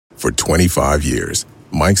For 25 years,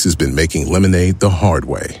 Mike's has been making lemonade the hard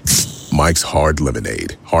way. Mike's Hard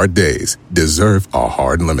Lemonade. Hard days deserve a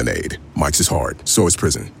hard lemonade. Mike's is hard, so is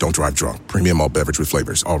prison. Don't drive drunk. Premium malt beverage with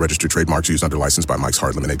flavors. All registered trademarks used under license by Mike's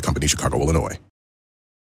Hard Lemonade Company, Chicago, Illinois.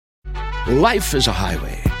 Life is a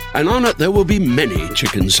highway, and on it there will be many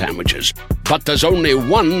chicken sandwiches. But there's only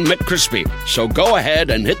one McCrispy. So go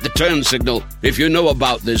ahead and hit the turn signal if you know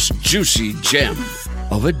about this juicy gem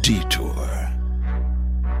of a detour.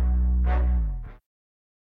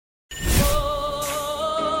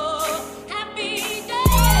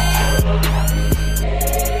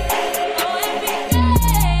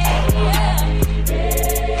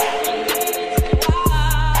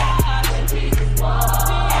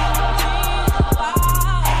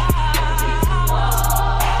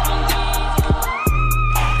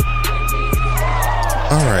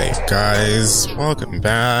 Guys, welcome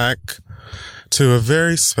back to a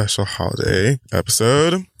very special holiday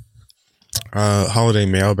episode, holiday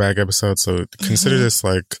mailbag episode. So consider this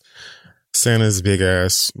like Santa's big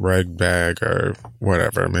ass rug bag or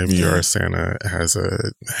whatever. Maybe your Santa has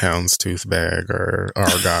a houndstooth bag or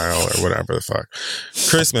Argyle or whatever the fuck.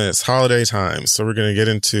 Christmas, holiday time. So we're going to get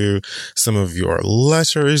into some of your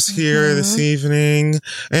letters here this evening.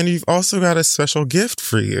 And you've also got a special gift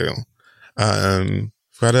for you.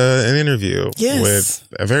 Got an interview with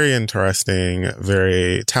a very interesting,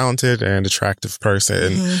 very talented and attractive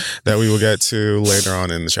person that we will get to later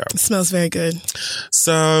on in the show. It smells very good.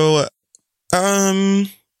 So,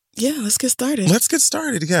 let's get started. Let's get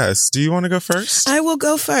started, yes. Do you want to go first? I will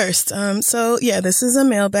go first. This is a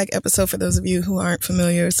mailbag episode for those of you who aren't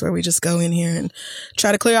familiar. It's where we just go in here and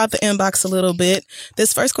try to clear out the inbox a little bit.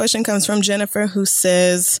 This first question comes from Jennifer, who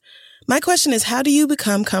says, my question is, how do you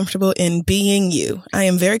become comfortable in being you? I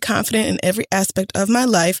am very confident in every aspect of my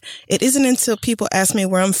life. It isn't until people ask me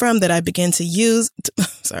where I'm from that I begin to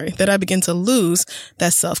lose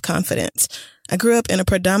that self-confidence. I grew up in a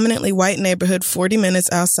predominantly white neighborhood 40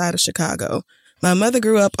 minutes outside of Chicago. My mother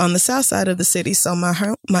grew up on the south side of the city, so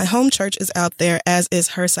my home church is out there, as is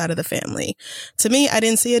her side of the family. To me, I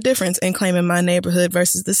didn't see a difference in claiming my neighborhood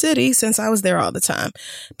versus the city since I was there all the time.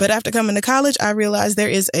 But after coming to college, I realized there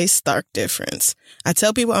is a stark difference. I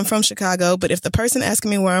tell people I'm from Chicago, but if the person asking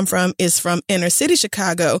me where I'm from is from inner city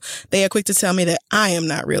Chicago, they are quick to tell me that I am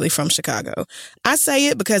not really from Chicago. I say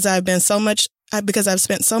it because I've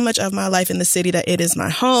spent so much of my life in the city that it is my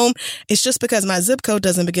home. It's just because my zip code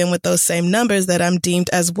doesn't begin with those same numbers that I'm deemed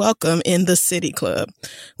as welcome in the city club.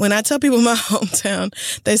 When I tell people my hometown,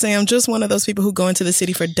 they say I'm just one of those people who go into the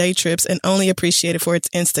city for day trips and only appreciate it for its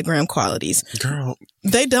Instagram qualities. Girl.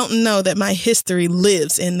 They don't know that my history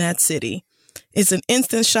lives in that city. It's an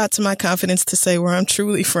instant shot to my confidence to say where I'm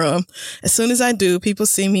truly from. As soon as I do, people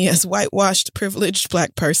see me as whitewashed, privileged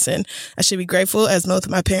black person. I should be grateful as both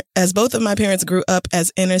of my parents grew up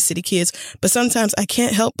as inner city kids, but sometimes I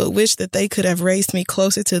can't help but wish that they could have raised me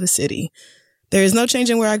closer to the city. There is no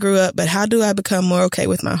changing where I grew up, but how do I become more okay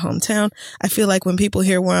with my hometown? I feel like when people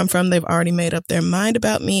hear where I'm from, they've already made up their mind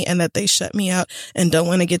about me and that they shut me out and don't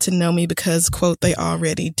want to get to know me because, quote, they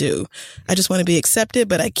already do. I just want to be accepted,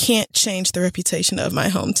 but I can't change the reputation of my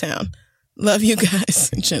hometown. Love you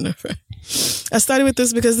guys, Jennifer. I started with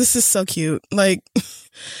this because this is so cute. Like,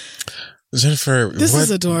 Jennifer, this is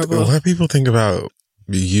adorable. What people think about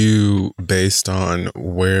you based on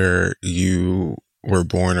where you were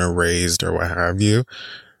born or raised or what have you,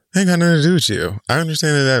 ain't got nothing to do with you. I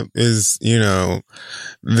understand that is,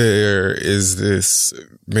 there is this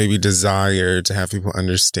maybe desire to have people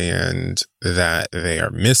understand that they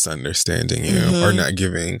are misunderstanding you or not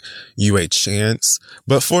giving you a chance.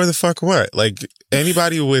 But for the fuck what? Like,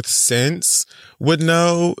 anybody with sense would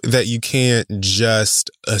know that you can't just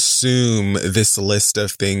assume this list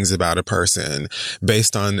of things about a person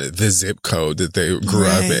based on the zip code that they grew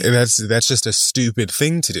up in. That's just a stupid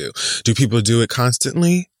thing to do. Do people do it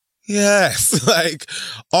constantly? Yes, like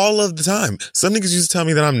all of the time. Some niggas used to tell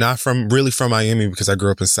me that I'm not really from Miami because I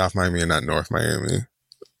grew up in South Miami and not North Miami.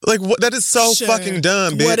 Like, what? That is so fucking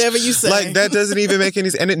dumb, bitch. Whatever you say. Like, that doesn't even make any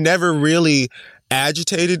sense. And it never really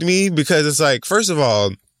agitated me because it's like, first of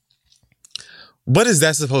all, what is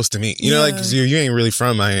that supposed to mean? You know, like, you ain't really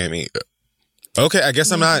from Miami. Okay, I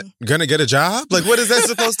guess I'm not gonna get a job? Like, what is that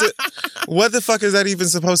supposed to... What the fuck is that even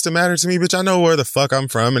supposed to matter to me? Bitch, I know where the fuck I'm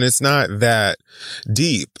from, and it's not that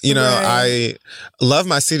deep. You know, I love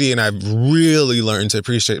my city, and I've really learned to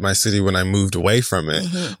appreciate my city when I moved away from it.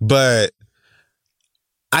 But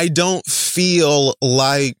I don't feel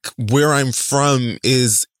like where I'm from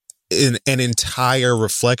is an entire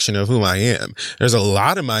reflection of who I am. There's a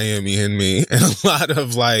lot of Miami in me, and a lot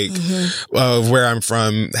of like where I'm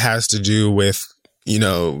from has to do with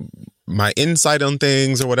my insight on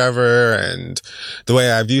things or whatever and the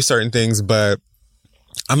way I view certain things, but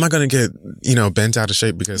I'm not going to get, bent out of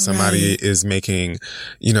shape because somebody is making,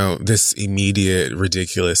 this immediate,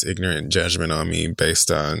 ridiculous, ignorant judgment on me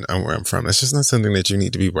based on where I'm from. It's just not something that you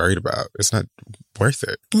need to be worried about. It's not worth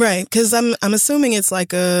it. Right. Because I'm assuming it's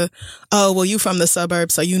like you from the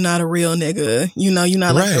suburbs, so you're not a real nigga. You're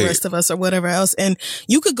not like the rest of us or whatever else. And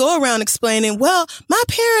you could go around explaining, well, my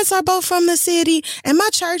parents are both from the city and my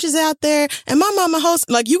church is out there and my mama hosts.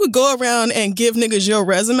 Like, you could go around and give niggas your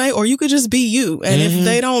resume, or you could just be you. And if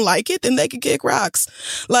they don't like it, then they could kick rocks.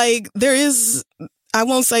 Like, I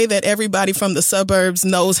won't say that everybody from the suburbs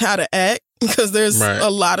knows how to act, because there's a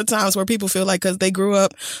lot of times where people feel like because they grew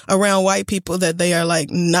up around white people that they are like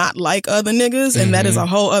not like other niggas, and that is a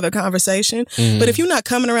whole other conversation. But if you're not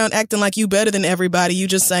coming around acting like you better than everybody, you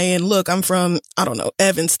just saying, look, I'm from, I don't know,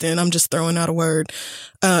 Evanston, I'm just throwing out a word,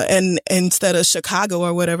 and instead of Chicago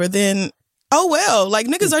or whatever, then oh well, like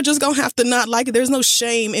niggas are just gonna have to not like it. There's no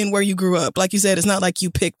shame in where you grew up. Like you said, it's not like you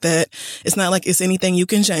picked that. It's not like it's anything you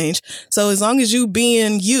can change. So as long as you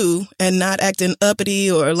being you and not acting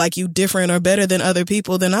uppity or like you different or better than other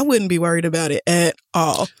people, then I wouldn't be worried about it at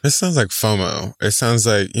all. It sounds like FOMO. It sounds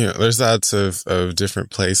like, there's lots of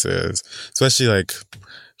different places, especially like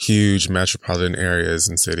huge metropolitan areas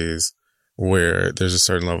and cities, where there's a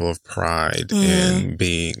certain level of pride in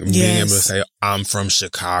being able to say, I'm from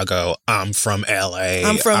Chicago, I'm from LA,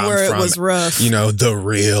 I'm from where it was rough, the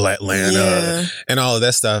real Atlanta and all of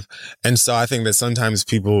that stuff. And so I think that sometimes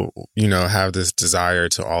people, have this desire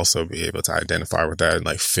to also be able to identify with that and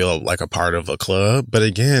like feel like a part of a club. But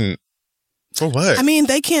again, for what? I mean,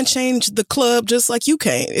 they can't change the club just like you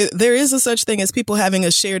can't. There is a such thing as people having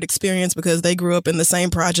a shared experience because they grew up in the same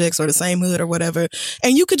projects or the same hood or whatever.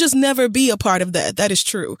 And you could just never be a part of that. That is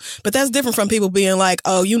true. But that's different from people being like,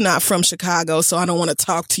 oh, you're not from Chicago, so I don't want to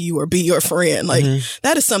talk to you or be your friend. Like,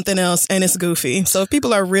 that is something else, and it's goofy. So if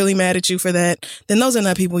people are really mad at you for that, then those are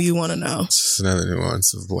not people you want to know. It's just another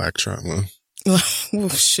nuance of Black trauma. Well,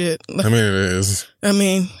 shit. I mean, it is. I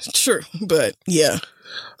mean, true. But yeah.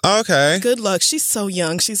 Okay. Good luck. She's so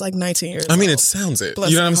young. She's like 19 years old. I mean, it sounds it. Bless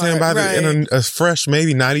you know what I'm saying? By in a fresh,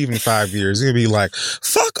 maybe not even 5 years, you're going to be like,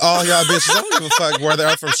 fuck all y'all bitches. I don't give a fuck where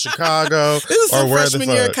they're from Chicago this is or where freshman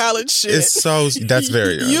year of college shit. It's so, that's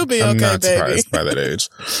very young. You'll be okay, I'm not baby. surprised by that age.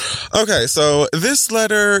 Okay. So this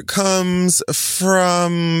letter comes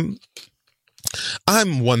from...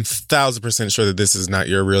 I'm 1,000% sure that this is not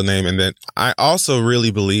your real name, and that I also really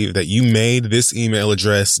believe that you made this email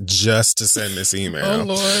address just to send this email. Oh,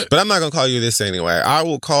 Lord. But I'm not going to call you this anyway. I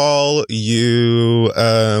will call you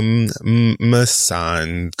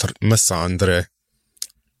Massandre.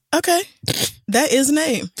 Okay. That is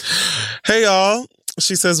name. Hey, y'all.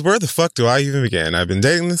 She says, where the fuck do I even begin? I've been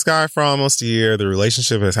dating this guy for almost a year. The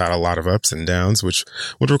relationship has had a lot of ups and downs, which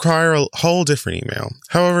would require a whole different email.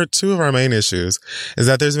 However, two of our main issues is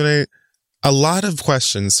that there's been a lot of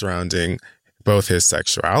questions surrounding both his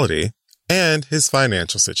sexuality and his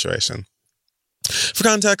financial situation. For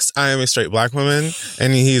context, I am a straight Black woman,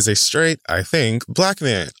 and he is a straight, I think, Black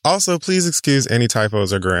man. Also, please excuse any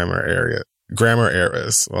typos or grammar errors.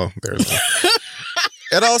 Well, there's one.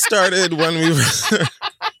 It all started when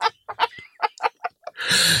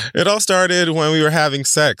we were having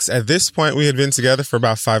sex. At this point, we had been together for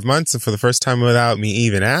about 5 months, and for the first time without me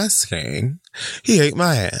even asking, he ate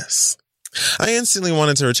my ass. I instantly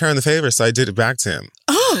wanted to return the favor, so I did it back to him.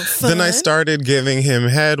 Oh, fun. Then I started giving him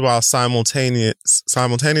head while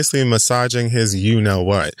simultaneously massaging his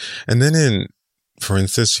you-know-what. And then in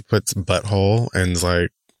parentheses, she puts butthole and like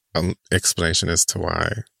explanation as to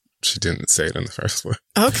why she didn't say it in the first place.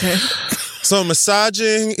 Okay. So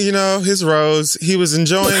massaging, his rose, he was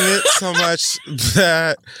enjoying it so much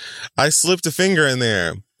that I slipped a finger in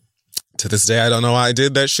there. To this day, I don't know why I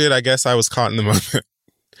did that shit. I guess I was caught in the moment.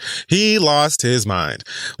 He lost his mind.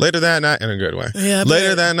 Later that night, in a good way. Yeah,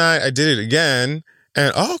 Later that night, I did it again.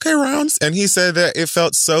 And, okay, rounds. And he said that it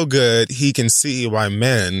felt so good, he can see why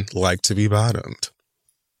men like to be bottomed.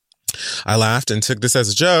 I laughed and took this as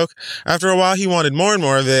a joke. After a while, he wanted more and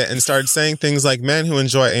more of it and started saying things like men who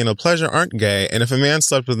enjoy anal pleasure aren't gay, and if a man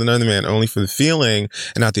slept with another man only for the feeling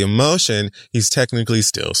and not the emotion, he's technically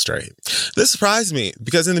still straight. This surprised me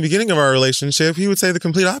because in the beginning of our relationship, he would say the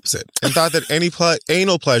complete opposite and thought that any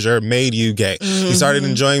anal pleasure made you gay. He started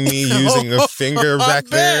enjoying me using a finger back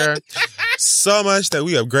there so much that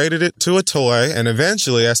we upgraded it to a toy, and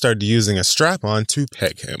eventually I started using a strap-on to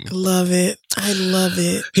peg him. Love it. I love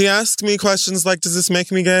it. He asked me questions like, does this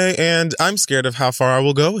make me gay? And I'm scared of how far I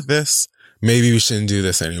will go with this. maybe we shouldn't do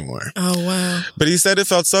this anymore. Oh, wow. But he said it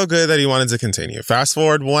felt so good that he wanted to continue. Fast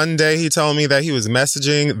forward one day, he told me that he was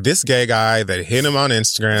messaging this gay guy that hit him on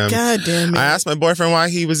Instagram. God damn it. I asked my boyfriend why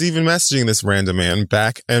he was even messaging this random man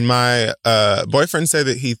back, and my boyfriend said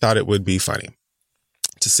that he thought it would be funny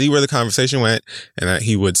to see where the conversation went and that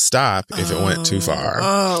he would stop if it went too far.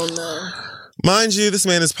 Oh, no. Mind you, this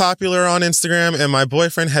man is popular on Instagram, and my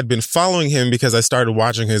boyfriend had been following him because I started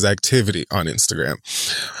watching his activity on Instagram.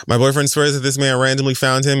 My boyfriend swears that this man randomly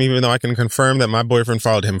found him, even though I can confirm that my boyfriend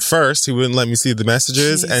followed him first. He wouldn't let me see the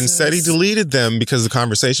messages and said he deleted them because the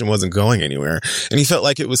conversation wasn't going anywhere, and he felt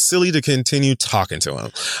like it was silly to continue talking to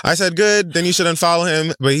him. I said, good, then you should unfollow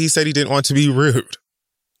him, but he said he didn't want to be rude.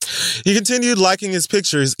 He continued liking his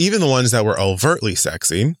pictures, even the ones that were overtly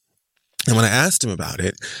sexy. And when I asked him about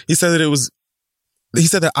it, he said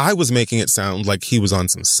that I was making it sound like he was on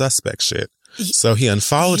some suspect shit. So he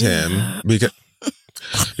unfollowed him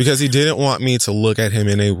because he didn't want me to look at him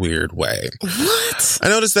in a weird way. What? I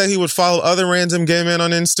noticed that he would follow other random gay men on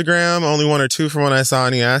Instagram, only one or two from what I saw,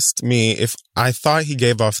 and he asked me if I thought he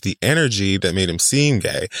gave off the energy that made him seem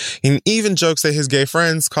gay. He even jokes that his gay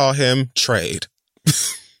friends call him Trade.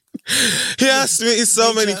 He asked me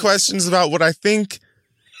so many questions about what I think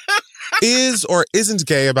is or isn't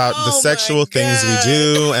gay about the sexual things we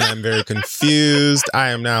do, and I'm very confused. I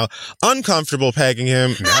am now uncomfortable pegging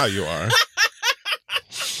him. Now you are.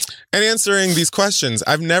 And answering these questions,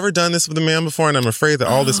 I've never done this with a man before, and I'm afraid that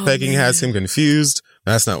all this pegging has him confused.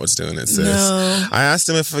 That's not what's doing it, sis. No. I asked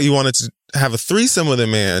him if he wanted to have a threesome with a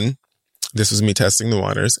man. This was me testing the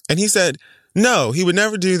waters. And he said, no, he would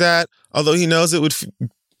never do that, although he knows it would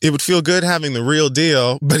feel good having the real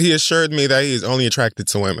deal, but he assured me that he is only attracted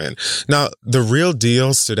to women. Now, the real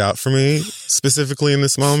deal stood out for me specifically in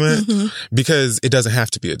this moment because it doesn't have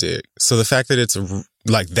to be a dick. So the fact that it's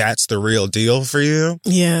like, that's the real deal for you.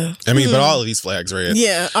 Yeah. I mean, but all of these flags, right?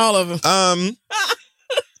 Yeah, all of them.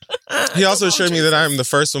 He also assured me that I'm the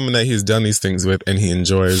first woman that he's done these things with, and he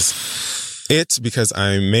enjoys it because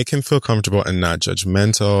I make him feel comfortable and not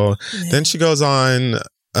judgmental. Yeah. Then she goes on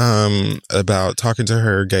about talking to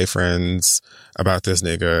her gay friends about this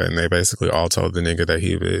nigga, and they basically all told the nigga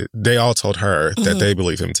that they all told her that they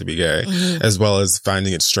believe him to be gay, as well as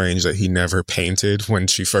finding it strange that he never painted when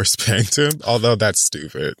she first banged him, although that's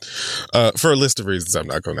stupid. For a list of reasons I'm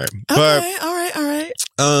not gonna name. Okay, all right.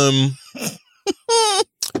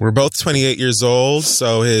 We're both 28 years old,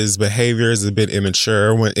 so his behavior is a bit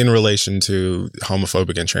immature in relation to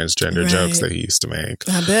homophobic and transgender jokes that he used to make.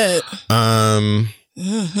 I bet.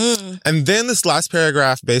 And then this last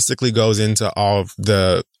paragraph basically goes into all of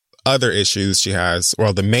the other issues she has.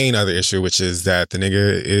 Well, the main other issue, which is that the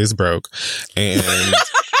nigga is broke. And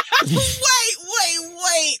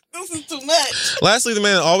Wait. This is too much. Lastly, the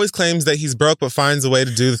man always claims that he's broke, but finds a way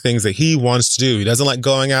to do the things that he wants to do. He doesn't like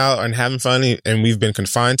going out and having fun. And we've been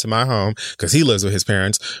confined to my home because he lives with his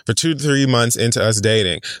parents for 2 to 3 months into us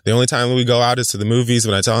dating. The only time we go out is to the movies.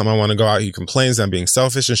 When I tell him I want to go out, he complains I'm being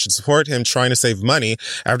selfish and should support him trying to save money.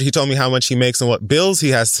 After he told me how much he makes and what bills he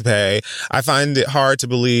has to pay, I find it hard to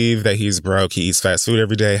believe that he's broke. He eats fast food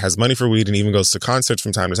every day, has money for weed, and even goes to concerts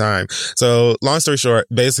from time to time. So long story short,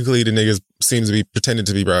 basically the niggas seems to be pretending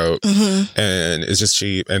to be broke and it's just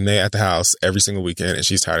cheap, and they at the house every single weekend, and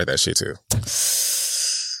she's tired of that shit too.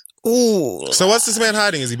 Ooh. So what's this man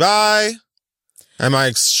hiding? Is he bi? Am I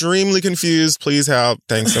extremely confused? Please help.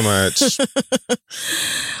 Thanks so much.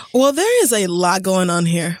 Well, there is a lot going on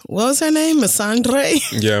here. What was her name? Missandre?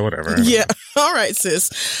 Yeah, whatever. Yeah. All right, sis.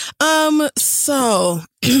 So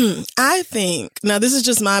I think, now this is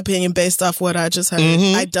just my opinion based off what I just heard.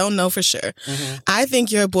 I don't know for sure. I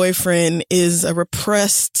think your boyfriend is a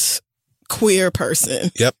repressed queer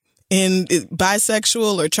person. Yep. In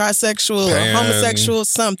bisexual or trisexual or homosexual,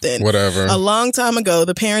 something. Whatever. A long time ago,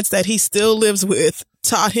 the parents that he still lives with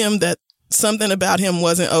taught him that something about him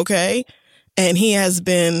wasn't okay. And he has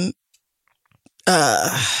been,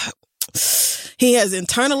 he has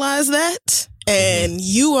internalized that. And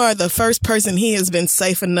you are the first person he has been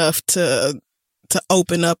safe enough to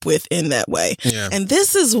open up with in that way. Yeah. And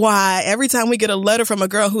this is why every time we get a letter from a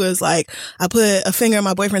girl who is like, I put a finger in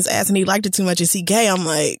my boyfriend's ass and he liked it too much, is he gay? I'm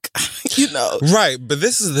like, you know. Right. But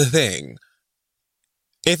this is the thing.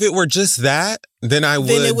 If it were just that, then I it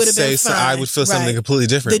would would've say been so. I fine. would feel something Right. completely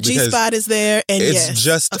different. The G spot is there, and it's yes,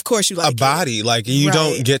 just of course you like a body. Like, you Right.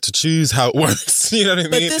 don't get to choose how it works. You know what I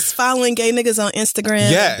mean? But this following gay niggas on Instagram,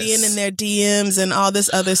 Yes. and being in their DMs and all this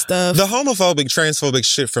other stuff. The homophobic, transphobic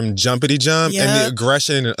shit from jumpity jump and the Yep.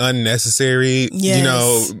 aggression and unnecessary, Yes. you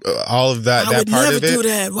know, all of that, I that would part never of it. do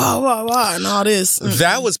that. Wah, wah, wah, and all this.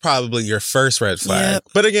 That was probably your first red flag. Yep.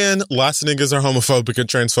 But again, lots of niggas are homophobic and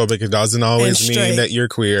transphobic. It doesn't always And mean straight. that you're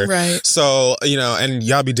queer. Right. So, you know, and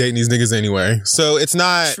y'all be dating these niggas anyway. So it's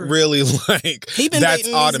not True. really like He been that's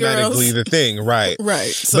dating these automatically girls. the thing. Right.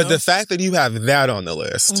 Right. So, But the fact that you have that on the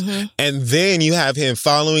list, and then you have him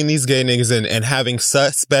following these gay niggas and having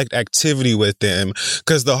suspect activity with them,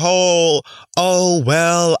 because the whole, oh,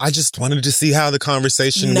 well, I just wanted to see how the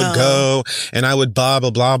conversation No. would go, and I would blah, blah,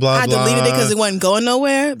 blah, blah, I blah. deleted it because it wasn't going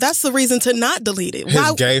nowhere. That's the reason to not delete it.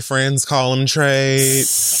 His gay friends call him trade.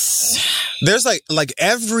 There's like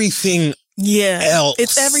everything Yeah. else.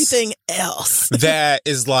 It's everything else. that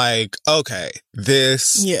is like, okay,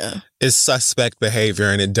 this Yeah. is suspect behavior,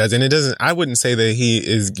 and it doesn't, I wouldn't say that he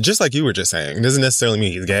is, just like you were just saying, it doesn't necessarily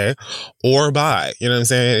mean he's gay or bi. You know what I'm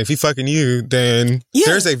saying? If he fucking you, then Yeah.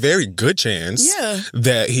 there's a very good chance Yeah.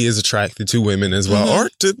 that he is attracted to women as well, or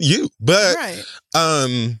to you. But, Right.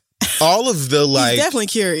 all of the like, He's definitely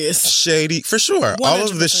curious. shady, for sure. All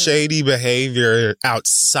of the 100%. shady behavior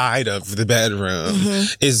outside of the bedroom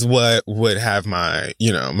is what would have my,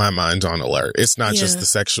 you know, my mind on alert. It's not just Yeah. the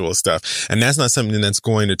sexual stuff. And that's not something that's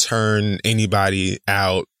going to turn anybody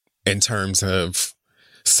out in terms of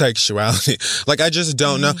sexuality. Like, I just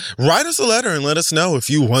don't know. Write us a letter and let us know if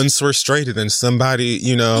you once were straight and then somebody,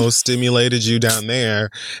 you know, stimulated you down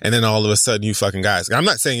there and then all of a sudden you fucking guys. I'm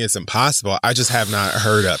not saying it's impossible. I just have not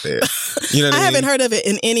heard of it. You know what I mean? haven't heard of it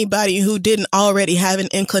in anybody who didn't already have an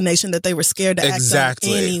inclination that they were scared to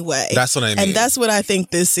Exactly. act on anyway. That's what I mean. And that's what I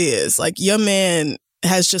think this is. Like, your man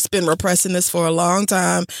has just been repressing this for a long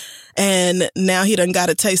time. And now he done got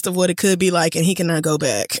a taste of what it could be like, and he cannot go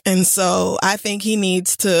back. And so I think he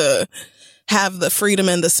needs to have the freedom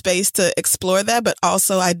and the space to explore that. But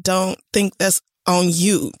also, I don't think that's on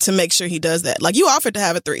you to make sure he does that. Like, you offered to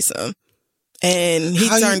have a threesome, and he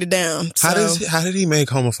turned it down. How So how did he make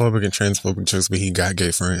homophobic and transphobic jokes, but he got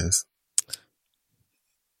gay friends?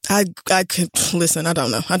 I could listen. I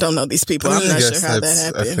don't know. I don't know these people. I'm I not guess sure how that that's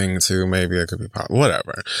happened. a thing too. Maybe it could be possible.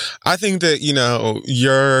 Whatever. I think that, you know,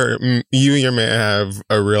 you and your man have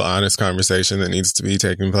a real honest conversation that needs to be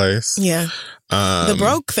taking place. Yeah. The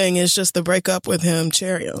broke thing is just the breakup with him,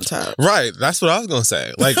 cherry on top. Right. That's what I was going to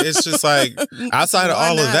say. Like, it's just like, outside of Why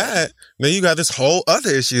all of not? that, then you got this whole other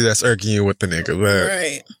issue that's irking you with the nigga. But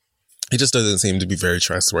Right. he just doesn't seem to be very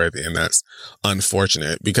trustworthy. And that's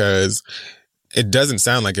unfortunate, because it doesn't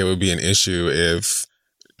sound like it would be an issue if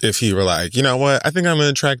he were like, you know what, I think I'm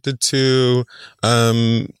attracted to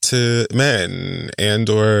men and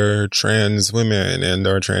or trans women and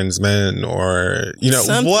or trans men, or, you know,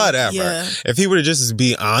 Something, whatever. yeah. If he were to just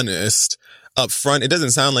be honest up front, it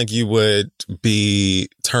doesn't sound like you would be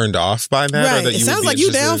turned off by that. Or Right. that It you sounds would be like you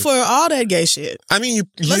interested down in- for all that gay shit. I mean, you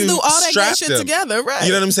Let's do all that gay strapped shit him. together, right?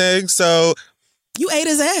 You know what I'm saying? So You ate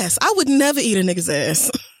his ass. I would never eat a nigga's ass.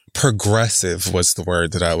 progressive was the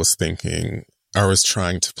word that I was thinking. I was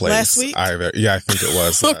trying to place Last week? either. Yeah, I think it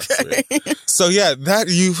was last Okay. week. So yeah, that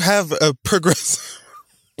you have a progressive.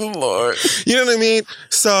 Lord. You know what I mean?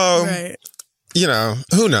 So Right. you know,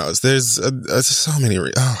 who knows? There's so many.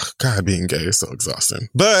 Oh God, being gay is so exhausting.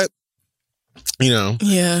 But you know,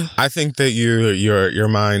 Yeah. I think that your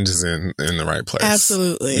mind is in the right place.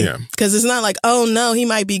 Absolutely. Yeah. Because it's not like, oh no, he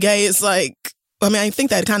might be gay. It's like, I mean, I think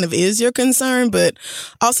that kind of is your concern, but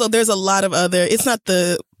also there's a lot of other, it's not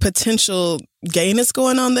the potential gayness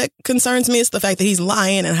going on that concerns me. It's the fact that he's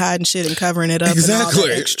lying and hiding shit and covering it up and all Exactly.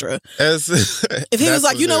 that extra. If If he was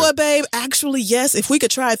like, you know what, babe, actually, yes, if we could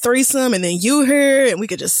try a threesome and then you here and we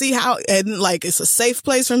could just see how, and like, it's a safe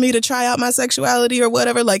place for me to try out my sexuality or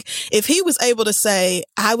whatever. Like, if he was able to say,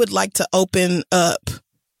 I would like to open up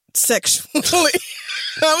sexually,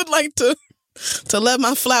 I would like to let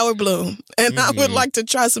my flower bloom, and I would like to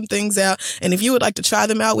try some things out. And if you would like to try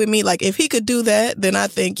them out with me, like if he could do that, then I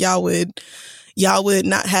think y'all would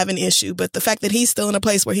not have an issue. But the fact that he's still in a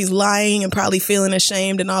place where he's lying and probably feeling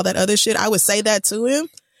ashamed and all that other shit, I would say that to him.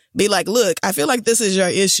 Be like, look, I feel like this is your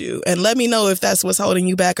issue, and let me know if that's what's holding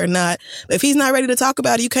you back or not. If he's not ready to talk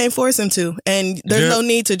about it, you can't force him to. And there's no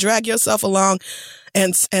need to drag yourself along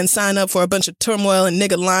and sign up for a bunch of turmoil and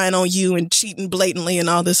nigga lying on you and cheating blatantly and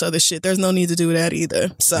all this other shit. There's no need to do that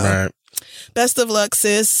either. So Right. Best of luck,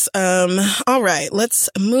 sis. All right, let's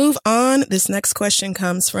move on. This next question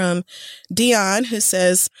comes from Dion, who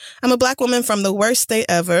says, I'm a Black woman from the worst state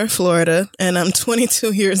ever, Florida, and I'm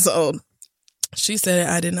 22 years old. She said it,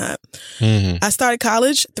 I did not. I started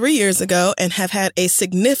college 3 years ago and have had a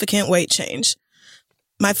significant weight change.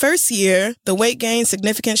 My first year, the weight gain,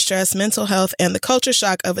 significant stress, mental health, and the culture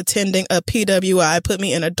shock of attending a PWI put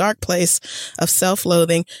me in a dark place of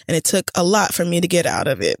self-loathing, and it took a lot for me to get out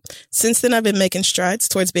of it. Since then, I've been making strides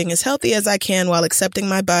towards being as healthy as I can while accepting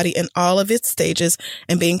my body in all of its stages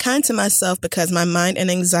and being kind to myself because my mind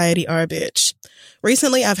and anxiety are a bitch.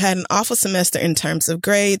 Recently, I've had an awful semester in terms of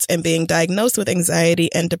grades and being diagnosed with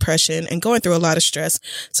anxiety and depression and going through a lot of stress.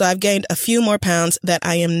 So I've gained a few more pounds that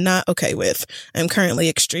I am not okay with. I'm currently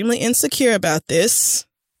extremely insecure about this,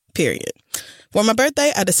 period. For my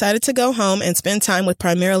birthday, I decided to go home and spend time with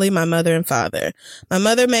primarily my mother and father. My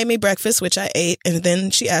mother made me breakfast, which I ate, and then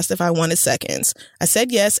she asked if I wanted seconds. I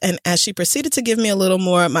said yes, and as she proceeded to give me a little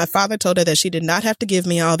more, my father told her that she did not have to give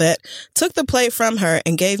me all that, took the plate from her,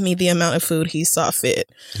 and gave me the amount of food he saw fit.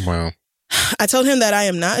 Wow. I told him that I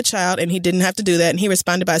am not a child and he didn't have to do that. And he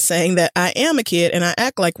responded by saying that I am a kid and I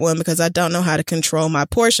act like one because I don't know how to control my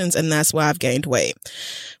portions. And that's why I've gained weight.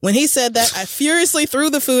 When he said that, I furiously threw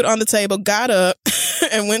the food on the table, got up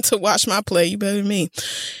and went to wash my plate. You better than me.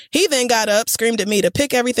 He then got up, screamed at me to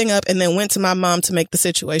pick everything up, and then went to my mom to make the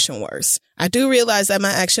situation worse. I do realize that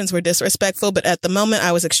my actions were disrespectful, but at the moment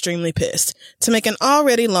I was extremely pissed. To make an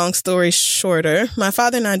already long story shorter, my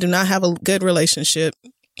father and I do not have a good relationship.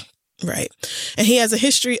 Right. And he has a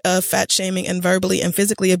history of fat shaming and verbally and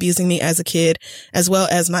physically abusing me as a kid, as well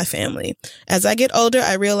as my family. As I get older,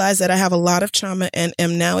 I realize that I have a lot of trauma and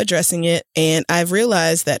am now addressing it. And I've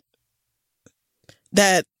realized that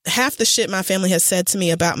half the shit my family has said to me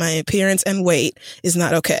about my appearance and weight is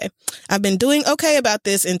not okay. I've been doing okay about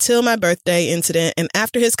this until my birthday incident. And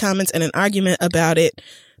after his comments and an argument about it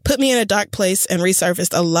put me in a dark place and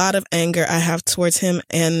resurfaced a lot of anger I have towards him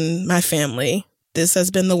and my family. This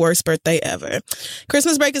has been the worst birthday ever.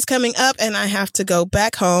 Christmas break is coming up and I have to go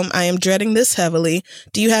back home. I am dreading this heavily.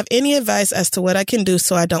 Do you have any advice as to what I can do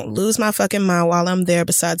so I don't lose my fucking mind while I'm there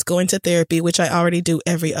besides going to therapy, which I already do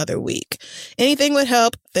every other week? Anything would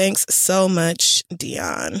help. Thanks so much,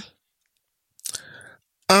 Dion.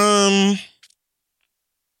 The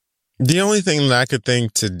only thing that I could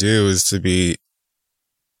think to do is to be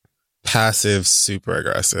passive, super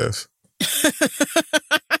aggressive.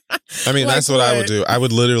 I mean, like that's what I would do. I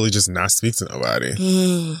would literally just not speak to nobody.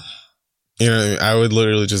 You know what I mean? I would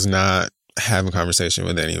literally just not have a conversation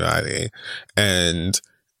with anybody. And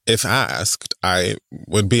if asked, I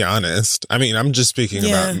would be honest. I mean, I'm just speaking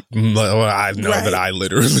about what I know that I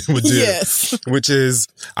literally would do. Yes. Which is,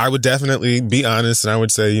 I would definitely be honest and I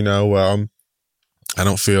would say, well, I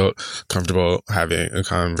don't feel comfortable having a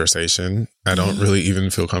conversation. I don't really even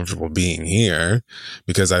feel comfortable being here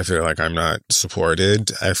because I feel like I'm not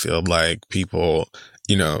supported. I feel like people,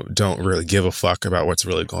 don't really give a fuck about what's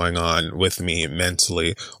really going on with me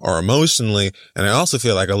mentally or emotionally. And I also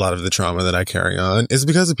feel like a lot of the trauma that I carry on is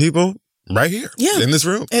because of people right here in this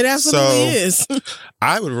room. It absolutely is.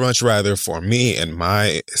 I would much rather for me and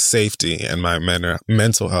my safety and my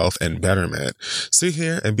mental health and betterment sit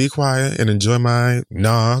here and be quiet and enjoy my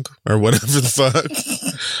nog or whatever the fuck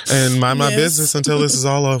and mind my business until this is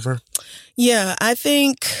all over. Yeah, I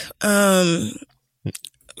think,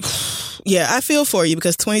 I feel for you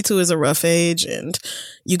because 22 is a rough age and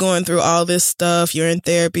you're going through all this stuff. You're in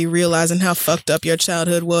therapy, realizing how fucked up your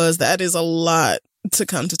childhood was. That is a lot to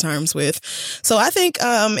come to terms with. So I think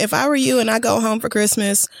if I were you and I go home for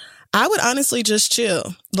Christmas, I would honestly just chill.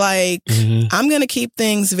 Like, I'm going to keep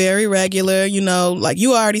things very regular. Like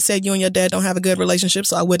you already said, you and your dad don't have a good relationship,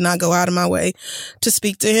 so I would not go out of my way to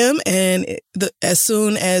speak to him. And as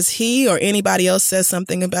soon as he or anybody else says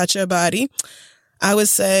something about your body, I would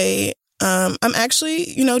say, I'm actually,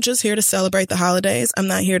 just here to celebrate the holidays. I'm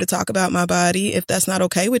not here to talk about my body. If that's not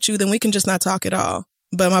okay with you, then we can just not talk at all.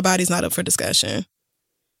 But my body's not up for discussion.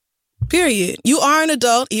 Period. You are an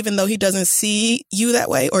adult, even though he doesn't see you that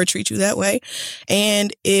way or treat you that way.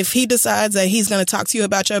 And if he decides that he's going to talk to you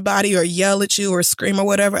about your body or yell at you or scream or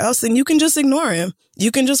whatever else, then you can just ignore him.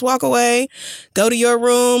 You can just walk away, go to your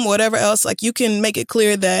room, whatever else. Like, you can make it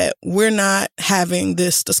clear that we're not having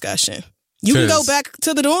this discussion. You can go back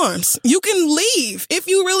to the dorms. You can leave if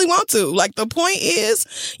you really want to. Like, the point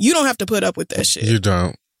is, you don't have to put up with that shit. You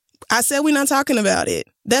don't. I said we're not talking about it.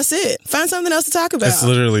 That's it. Find something else to talk about. It's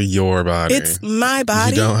literally your body. It's my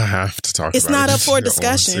body. You don't have to talk about it. It's not up for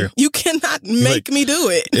discussion. You cannot make me do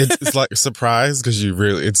it. It's like surprise because you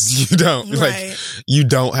don't Right. you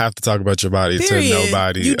don't have to talk about your body Period. to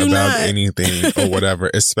nobody about anything or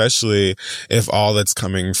whatever, especially if all that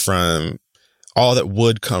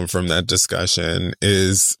would come from that discussion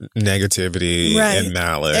is negativity and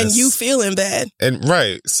malice. And you feeling bad. And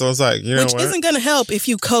so it's like, you know Which isn't going to help if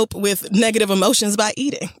you cope with negative emotions by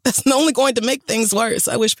eating. That's only going to make things worse.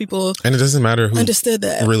 I wish people and it doesn't matter who understood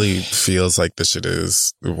that. Really feels like the shit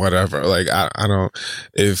is whatever. Like, I don't,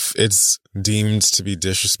 if it's deemed to be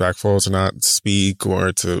disrespectful to not speak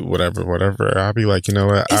or to whatever, I'll be like, you know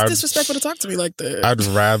what? It's disrespectful to talk to me like that. I'd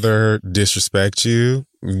rather disrespect you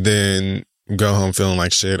than go home feeling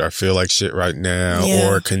like shit or feel like shit right now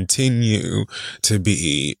or continue to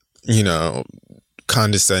be, you know,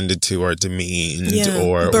 condescended to or demeaned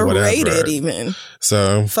or berated whatever. Even.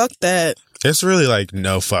 So fuck that. It's really like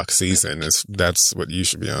no fuck season. That's what you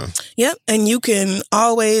should be on. Yep. And you can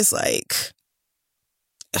always like,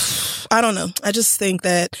 I don't know. I just think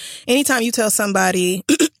that anytime you tell somebody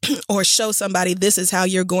or show somebody this is how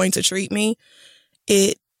you're going to treat me,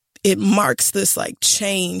 it marks this like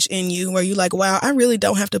change in you where you're like, wow, I really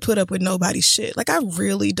don't have to put up with nobody's shit. Like I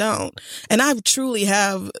really don't. And I truly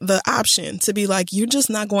have the option to be like, you're just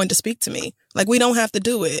not going to speak to me. Like we don't have to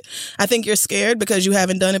do it. I think you're scared because you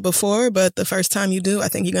haven't done it before, but the first time you do, I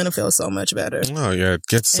think you're going to feel so much better. Oh yeah. It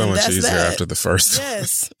gets so much easier after the first.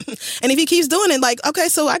 Yes. And if he keeps doing it, like, okay,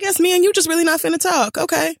 so I guess me and you just really not finna talk.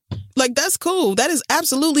 Okay. Like that's cool. That is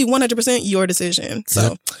absolutely 100% your decision.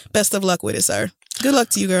 So best of luck with it, sir. Good luck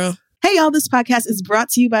to you, girl. Hey, y'all, this podcast is brought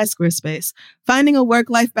to you by Squarespace. Finding a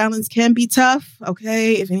work-life balance can be tough,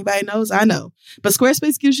 okay? If anybody knows, I know. But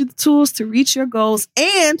Squarespace gives you the tools to reach your goals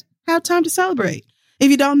and have time to celebrate.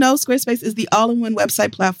 If you don't know, Squarespace is the all-in-one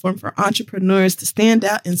website platform for entrepreneurs to stand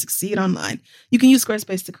out and succeed online. You can use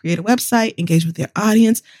Squarespace to create a website, engage with your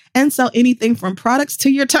audience, and sell anything from products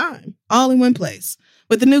to your time, all in one place.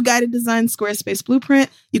 With the new guided design Squarespace Blueprint,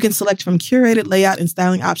 you can select from curated layout and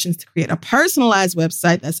styling options to create a personalized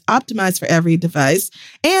website that's optimized for every device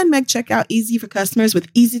and make checkout easy for customers with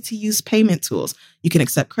easy-to-use payment tools. You can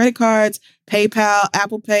accept credit cards, PayPal,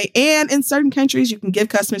 Apple Pay, and in certain countries, you can give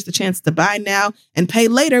customers the chance to buy now and pay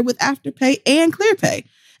later with Afterpay and ClearPay.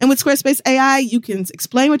 And with Squarespace AI, you can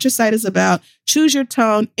explain what your site is about, choose your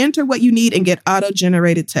tone, enter what you need, and get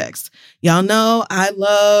auto-generated text. Y'all know I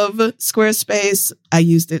love Squarespace. I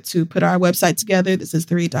used it to put our website together. This is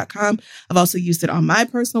theread.com. I've also used it on my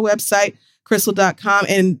personal website, crystal.com.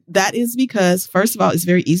 And that is because, first of all, it's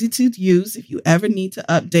very easy to use if you ever need to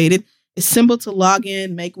update it. It's simple to log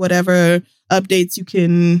in, make whatever updates you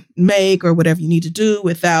can make or whatever you need to do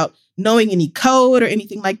without knowing any code or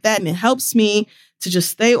anything like that. And it helps me to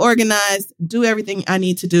just stay organized, do everything I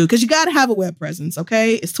need to do. Because you got to have a web presence,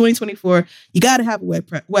 okay? It's 2024. You got to have a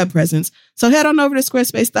web presence. So head on over to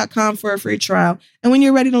squarespace.com for a free trial. And when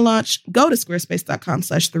you're ready to launch, go to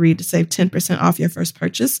squarespace.com/theread to save 10% off your first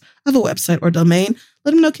purchase of a website or domain.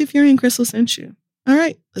 Let them know Kid Fury and Crystal sent you. All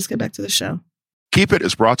right, let's get back to the show. Keep It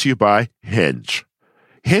is brought to you by Hinge.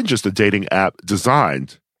 Hinge is the dating app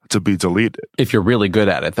designed to be deleted. If you're really good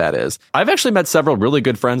at it, that is. I've actually met several really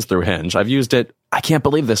good friends through Hinge. I've used it, I can't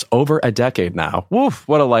believe this, over a decade now. Woof,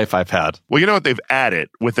 what a life I've had. Well, you know what they've added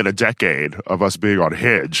within a decade of us being on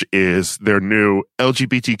Hinge is their new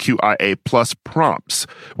LGBTQIA+ prompts,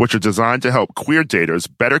 which are designed to help queer daters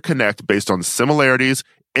better connect based on similarities,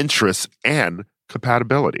 interests, and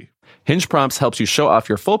compatibility. Hinge Prompts helps you show off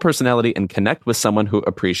your full personality and connect with someone who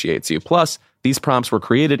appreciates you. Plus, these prompts were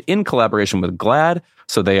created in collaboration with GLAAD,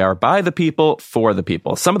 so they are by the people, for the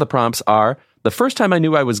people. Some of the prompts are, the first time I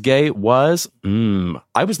knew I was gay was,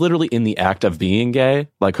 I was literally in the act of being gay,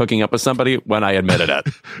 like hooking up with somebody when I admitted it.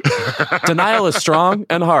 Denial is strong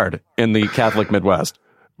and hard in the Catholic Midwest.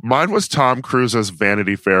 Mine was Tom Cruise's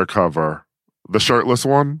Vanity Fair cover. The shirtless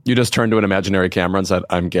one. You just turned to an imaginary camera and said,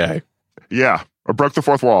 I'm gay. Yeah. Or broke the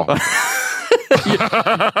fourth wall. You're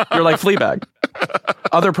like Fleabag.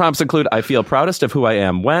 Other prompts include, I feel proudest of who I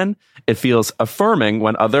am when. It feels affirming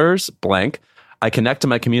when others blank. I connect to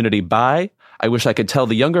my community by. I wish I could tell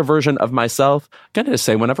the younger version of myself. I'm going to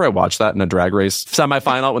say, whenever I watch that in a Drag Race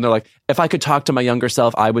semifinal, when they're like, if I could talk to my younger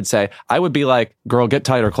self, I would be like, girl, get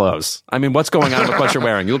tighter clothes. I mean, what's going on with what you're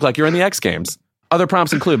wearing? You look like you're in the X Games. Other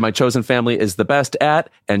prompts include, my chosen family is the best at,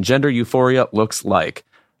 and gender euphoria looks like.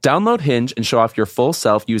 Download Hinge and show off your full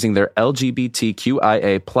self using their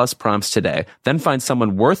LGBTQIA+ prompts today. Then find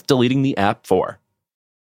someone worth deleting the app for.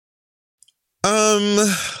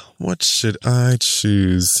 What should I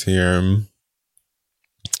choose here?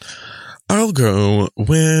 I'll go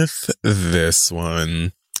with this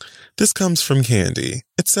one. This comes from Candy.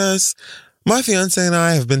 It says, my fiance and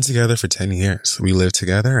I have been together for 10 years. We live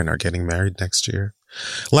together and are getting married next year.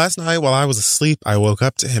 Last night, while I was asleep, I woke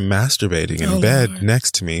up to him masturbating in bed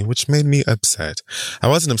next to me, which made me upset. I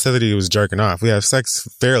wasn't upset that he was jerking off. We have sex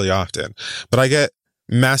fairly often, but I get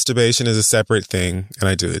masturbation is a separate thing, and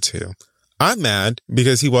I do it too. I'm mad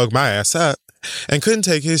because he woke my ass up and couldn't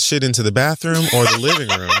take his shit into the bathroom or the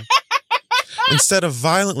living room instead of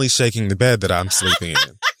violently shaking the bed that I'm sleeping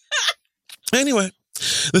in. Anyway,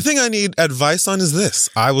 the thing I need advice on is this.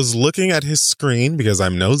 I was looking at his screen because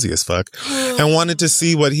I'm nosy as fuck and wanted to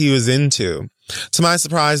see what he was into. To my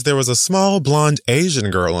surprise, there was a small blonde Asian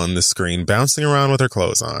girl on the screen bouncing around with her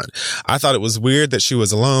clothes on. I thought it was weird that she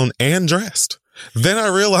was alone and dressed. Then I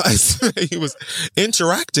realized that he was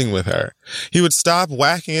interacting with her. He would stop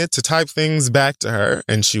whacking it to type things back to her,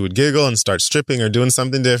 and she would giggle and start stripping or doing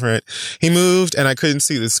something different. He moved, and I couldn't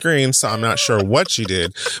see the screen, so I'm not sure what she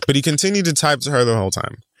did, but he continued to type to her the whole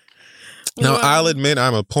time. Now, I'll admit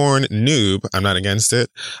I'm a porn noob. I'm not against it.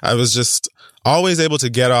 I was just always able to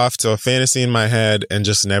get off to a fantasy in my head and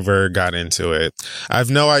just never got into it. I have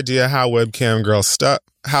no idea how webcam girl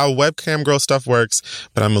stuff works,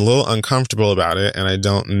 but I'm a little uncomfortable about it, and I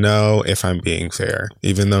don't know if I'm being fair.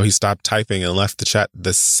 Even though he stopped typing and left the chat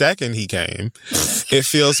the second he came, it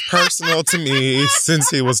feels personal to me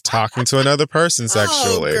since he was talking to another person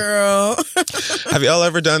sexually. Oh, girl. Have y'all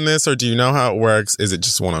ever done this, or do you know how it works? Is it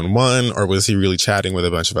just one-on-one, or was he really chatting with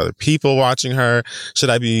a bunch of other people watching her?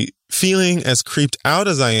 Should I be feeling as creeped out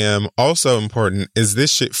as I am? Also important, is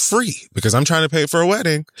this shit free? Because I'm trying to pay for a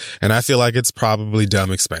wedding, and I feel like it's probably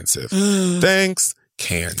dumb expensive. Thanks,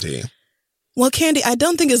 Candy. Well, Candy, I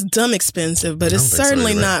don't think it's dumb expensive, but it's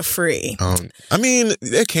certainly not free. I mean,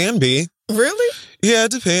 it can be. Really? Yeah,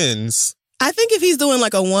 it depends. I think if he's doing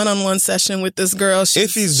like a one-on-one session with this girl,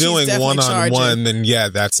 if he's doing one-on-one, then yeah,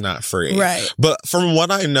 that's not free. Right. But from what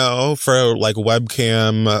I know, for like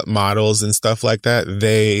webcam models and stuff like that,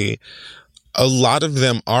 a lot of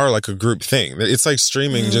them are like a group thing. It's like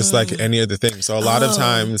streaming just like any other thing. So a lot of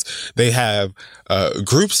times they have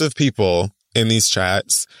groups of people in these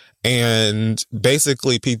chats, and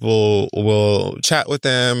basically people will chat with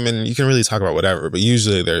them and you can really talk about whatever, but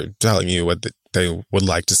usually they're telling you what they would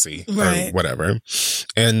like to see or whatever.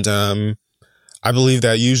 And I believe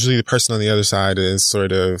that usually the person on the other side is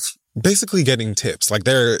sort of basically getting tips. Like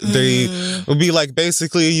they would be like,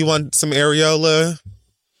 basically, you want some areola?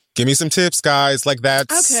 Give me some tips, guys. Like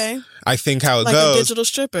that's, I think, how it goes. Like a digital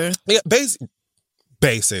stripper. Yeah,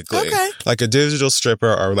 basically. Okay. Like a digital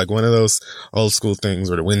stripper, or like one of those old school things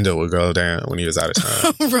where the window would go down when he was out of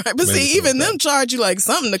town. Right. But see, even them charge you like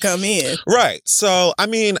something to come in. Right. So, I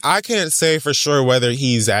mean, I can't say for sure whether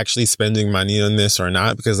he's actually spending money on this or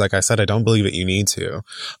not, because like I said, I don't believe that you need to.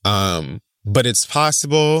 But it's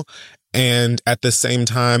possible. And at the same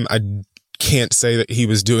time, I can't say that he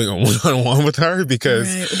was doing a one-on-one with her because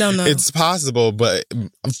it's possible. But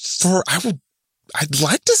I'd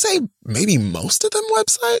like to say maybe most of them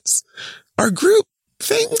websites are group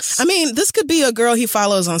things. I mean, this could be a girl he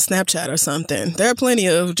follows on Snapchat or something. There are plenty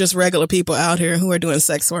of just regular people out here who are doing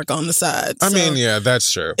sex work on the side. I mean, yeah,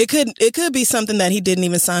 that's true. It could be something that he didn't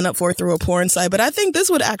even sign up for through a porn site, but I think this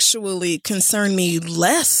would actually concern me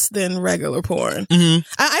less than regular porn. Mm-hmm.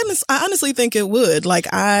 I honestly think it would. Like,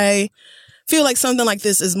 I feel like something like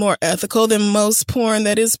this is more ethical than most porn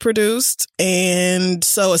that is produced. And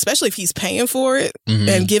so, especially if he's paying for it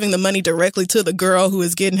and giving the money directly to the girl who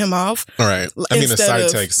is getting him off. All right. I mean, the site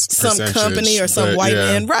takes some company or some white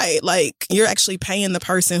man. Right. Like, you're actually paying the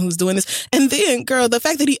person who's doing this. And then, girl, the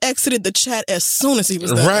fact that he exited the chat as soon as he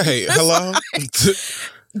was done. Right. Hello?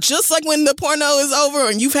 Just like when the porno is over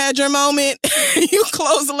and you've had your moment, you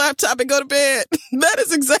close the laptop and go to bed. That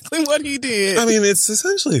is exactly what he did. I mean, it's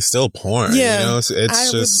essentially still porn. Yeah. You know?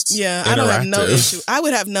 It's just I don't have no issue. I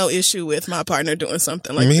would have no issue with my partner doing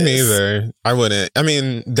something like this. Me neither. I wouldn't. I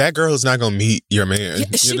mean, that girl is not going to meet your man. Yeah,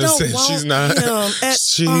 she don't want She's not.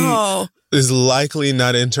 Him at all. Is likely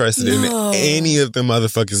not interested in any of the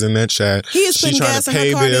motherfuckers in that chat. He is putting gas in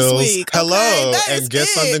her car this week. Hello, and get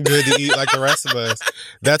something good to eat like the rest of us.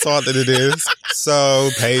 That's all that it is.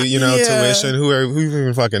 So pay, tuition. Who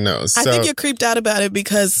even fucking knows? I think you're creeped out about it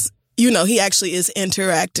because, he actually is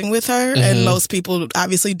interacting with her, and most people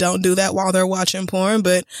obviously don't do that while they're watching porn,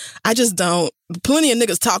 but I just don't. Plenty of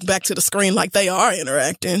niggas talk back to the screen like they are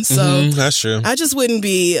interacting. So that's true. I just wouldn't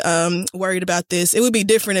be worried about this. It would be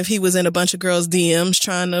different if he was in a bunch of girls' DMs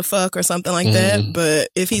trying to fuck or something like that. But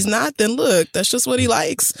if he's not, then look, that's just what he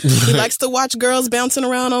likes. He likes to watch girls bouncing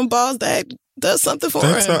around on balls that does something for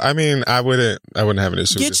That's him. I mean, I wouldn't have an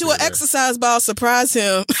issue. Get with you this an either. exercise ball, surprise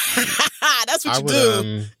him. That's what you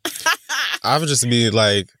do. I would just be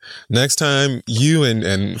like, next time you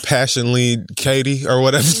and Passion Lead Katie or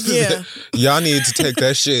whatever, Yeah. y'all need to take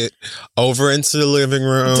that shit over into the living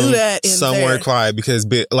room. Do that in somewhere there. quiet because,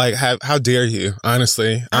 like, how dare you?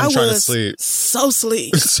 Honestly, I'm trying to sleep. So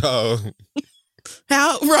sleep. So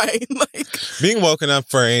How right? Like being woken up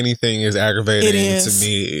for anything is aggravating It is. to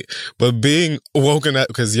me. But being woken up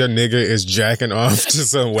because your nigga is jacking off to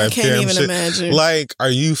some webcam I can't even shit. imagine. Like, are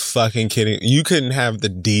you fucking kidding? You couldn't have the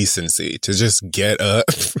decency to just get up.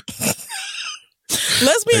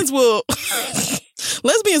 lesbians will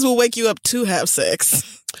wake you up to have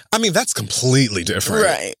sex. I mean, that's completely different.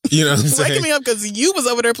 Right. You know what I'm saying? Waking me up because you was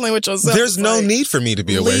over there playing with yourself. There's It's no like, need for me to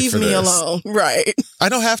be awake leave for me this. alone. Right. I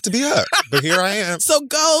don't have to be up, but here I am. So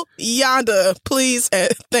go yonder, please, and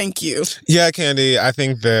thank you. Yeah, Candy, I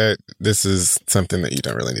think that this is something that you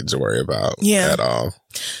don't really need to worry about at all.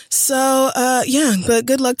 So, but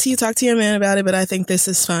good luck to you. Talk to your man about it, but I think this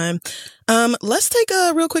is fine. Let's take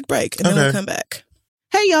a real quick break and then we'll come back.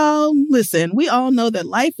 Hey, y'all. Listen, we all know that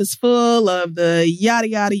life is full of the yada,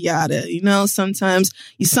 yada, yada. You know, sometimes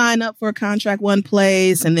you sign up for a contract one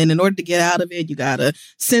place, and then in order to get out of it, you got to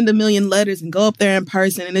send a million letters and go up there in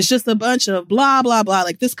person. And it's just a bunch of blah, blah, blah.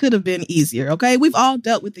 Like, this could have been easier, okay? We've all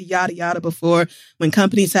dealt with the yada, yada before when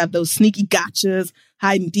companies have those sneaky gotchas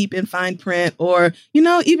hiding deep in fine print, or, you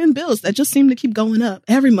know, even bills that just seem to keep going up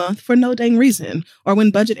every month for no dang reason. Or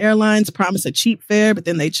when budget airlines promise a cheap fare, but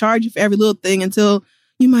then they charge you for every little thing until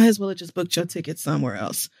you might as well have just booked your ticket somewhere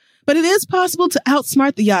else. But it is possible to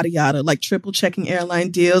outsmart the yada yada, like triple checking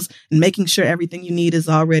airline deals and making sure everything you need is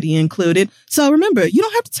already included. So remember, you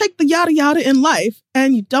don't have to take the yada yada in life,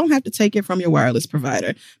 and you don't have to take it from your wireless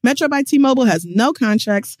provider. Metro by T-Mobile has no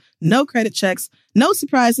contracts, no credit checks, no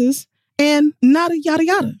surprises, and not a yada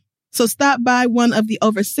yada. So stop by one of the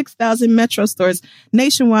over 6,000 Metro stores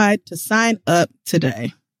nationwide to sign up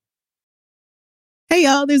today. Hey,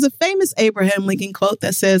 y'all, there's a famous Abraham Lincoln quote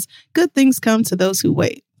that says, "Good things come to those who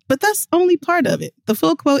wait." But that's only part of it. The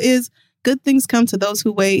full quote is, "Good things come to those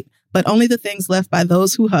who wait, but only the things left by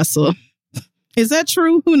those who hustle." Is that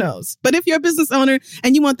true? Who knows? But if you're a business owner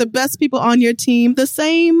and you want the best people on your team, the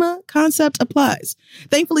same concept applies.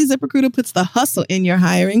 Thankfully, ZipRecruiter puts the hustle in your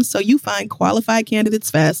hiring so you find qualified candidates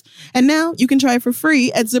fast. And now you can try it for free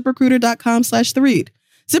at ZipRecruiter.com/theread.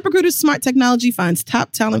 ZipRecruiter's smart technology finds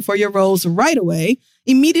top talent for your roles right away.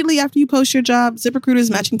 Immediately after you post your job, ZipRecruiter's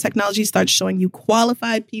matching technology starts showing you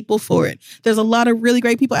qualified people for it. There's a lot of really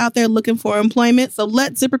great people out there looking for employment, so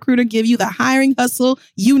let ZipRecruiter give you the hiring hustle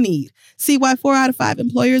you need. See why 4 out of 5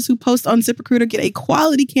 employers who post on ZipRecruiter get a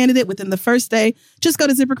quality candidate within the first day. Just go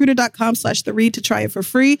to ZipRecruiter.com/theread to try it for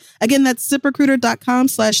free. Again, that's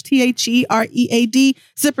ZipRecruiter.com/THEREAD.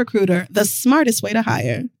 ZipRecruiter, the smartest way to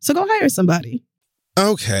hire. So go hire somebody.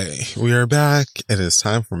 Okay, we are back. It is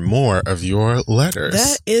time for more of your letters.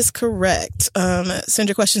 That is correct. Send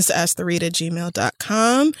your questions to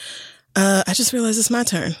asktheread@gmail.com. I just realized it's my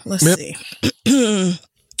turn. Let's see.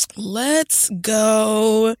 Let's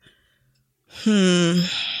go. Okay.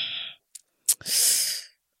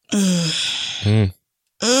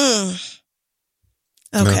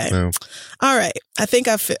 No. All right. I think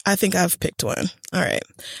I've picked one. All right.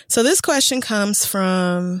 So this question comes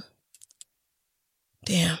from.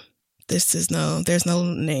 Damn. There's no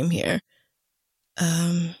name here.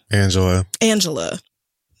 Angela.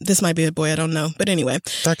 This might be a boy, I don't know. But anyway,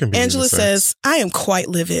 That can be Angela unisex. says, "I am quite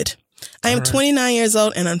livid. I am 29 years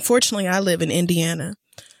old, and unfortunately I live in Indiana.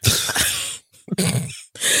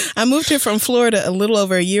 I moved here from Florida a little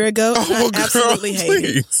over a year ago, and I absolutely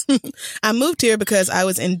hate it. I moved here because I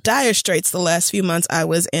was in dire straits the last few months. I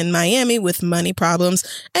was in Miami with money problems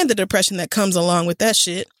and the depression that comes along with that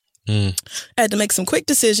shit. I had to make some quick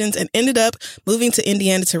decisions and ended up moving to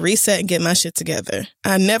Indiana to reset and get my shit together.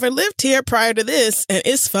 I never lived here prior to this, and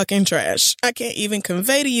it's fucking trash. I can't even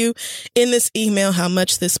convey to you in this email how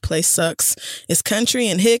much this place sucks. It's country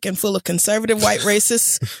and hick and full of conservative white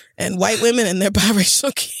racists and white women and their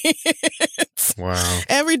biracial kids. Wow.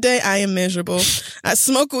 Every day I am miserable. I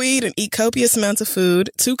smoke weed and eat copious amounts of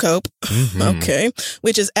food to cope. Okay.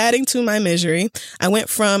 Which is adding to my misery. I went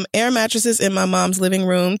from air mattresses in my mom's living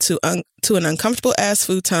room to an uncomfortable ass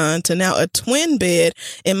futon to now a twin bed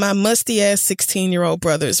in my musty ass 16-year-old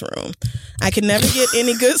brother's room. I can never get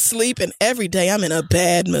any good sleep, and every day I'm in a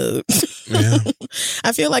bad mood. Yeah.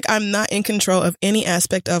 I feel like I'm not in control of any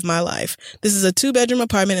aspect of my life. This is a 2-bedroom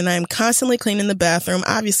apartment, and I am constantly cleaning the bathroom,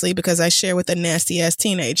 obviously because I share with a nasty ass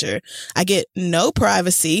teenager. I get no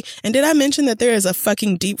privacy. And did I mention that there is a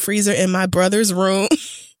fucking deep freezer in my brother's room?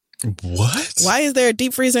 What? Why is there a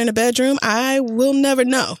deep freezer in the bedroom? I will never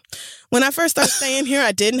know. When I first started staying here,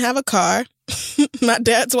 I didn't have a car. My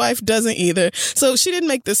dad's wife doesn't either. So she didn't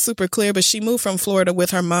make this super clear, but she moved from Florida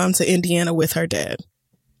with her mom to Indiana with her dad.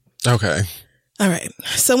 Okay. All right.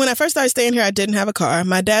 So when I first started staying here, I didn't have a car.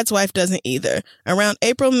 My dad's wife doesn't either. Around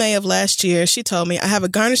April, May of last year, she told me I have a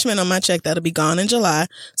garnishment on my check that'll be gone in July.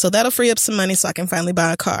 So that'll free up some money so I can finally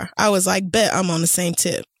buy a car. I was like, bet I'm on the same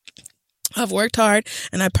tip. I've worked hard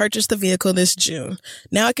and I purchased the vehicle this June.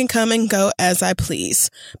 Now I can come and go as I please.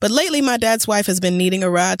 But lately, my dad's wife has been needing a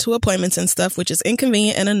ride to appointments and stuff, which is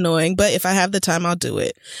inconvenient and annoying, but if I have the time, I'll do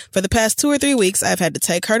it. For the past 2 or 3 weeks, I've had to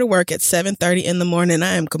take her to work at 7:30 in the morning.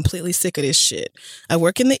 I am completely sick of this shit. I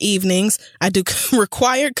work in the evenings. I do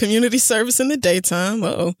required community service in the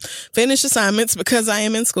daytime. Finish assignments because I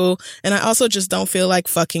am in school, and I also just don't feel like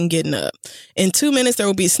fucking getting up. In 2 minutes, there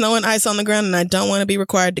will be snow and ice on the ground, and I don't want to be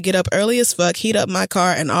required to get up early as fuck, heat up my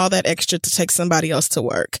car, and all that extra to take somebody else to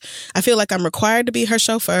work. I feel like I'm required to be her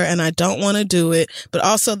chauffeur, and I don't want to do it, but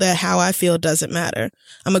also that how I feel doesn't matter.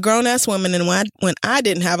 I'm a grown-ass woman, and when I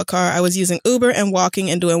didn't have a car, I was using Uber and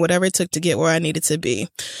walking and doing whatever it took to get where I needed to be.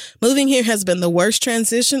 Moving here has been the worst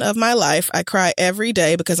transition of my life. I cry every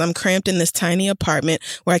day because I'm cramped in this tiny apartment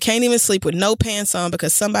where I can't even sleep with no pants on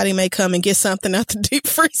because somebody may come and get something out the deep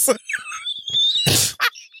freezer.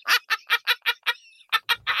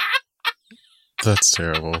 That's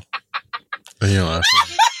terrible. And you're laughing.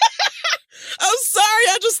 I'm sorry.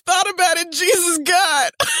 I just thought about it. Jesus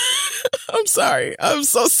God. I'm sorry. I'm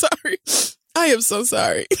so sorry. I am so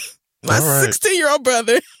sorry. My 16-year-old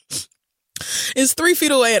brother is 3 feet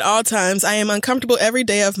away at all times. I am uncomfortable every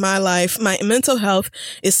day of my life. My mental health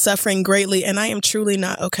is suffering greatly, and I am truly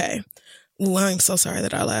not okay. Ooh, I'm so sorry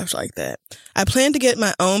that I laughed like that. I plan to get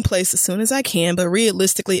my own place as soon as I can, but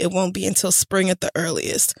realistically, it won't be until spring at the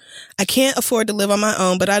earliest. I can't afford to live on my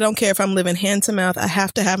own, but I don't care if I'm living hand to mouth. I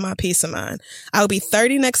have to have my peace of mind. I will be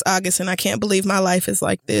 30 next August, and I can't believe my life is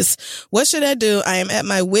like this. What should I do? I am at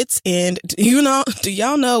my wit's end. Do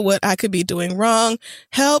y'all know what I could be doing wrong?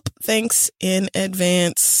 Help. Thanks in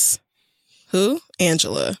advance. Who?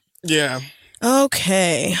 Angela. Yeah.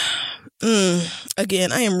 Okay.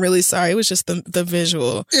 Again, I am really sorry. It was just the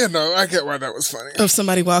visual. Yeah, no, I get why that was funny. Of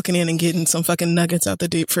somebody walking in and getting some fucking nuggets out the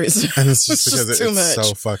deep freezer. And it's just because just too much.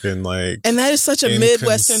 So fucking like. And that is such a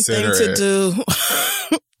Midwestern thing to do.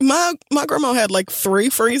 My grandma had like 3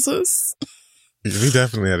 freezers. We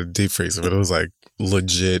definitely had a deep freezer, but it was like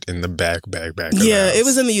legit in the back. Yeah, it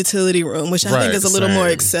was in the utility room, which I think is a little more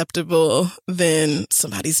acceptable than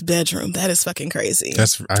somebody's bedroom. That is fucking crazy.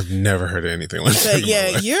 I've never heard of anything like that. But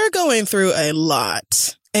yeah, you're going through a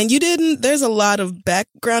lot. And there's a lot of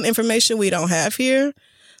background information we don't have here.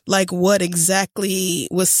 Like what exactly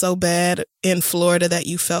was so bad in Florida that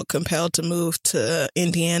you felt compelled to move to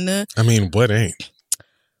Indiana? I mean, what ain't?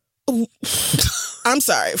 I'm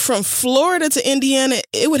sorry. From Florida to Indiana,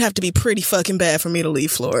 it would have to be pretty fucking bad for me to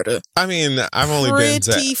leave Florida. I mean, I've only been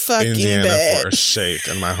to Indiana for a shake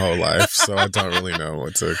in my whole life, so I don't really know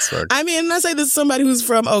what to expect. I mean, and I say this as somebody who's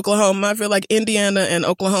from Oklahoma. I feel like Indiana and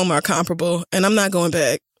Oklahoma are comparable, and I'm not going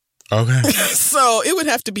back. Okay. So it would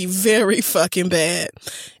have to be very fucking bad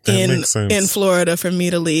in Florida for me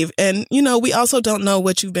to leave. And, we also don't know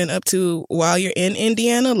what you've been up to while you're in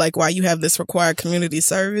Indiana, like why you have this required community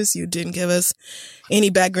service. You didn't give us any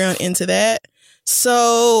background into that.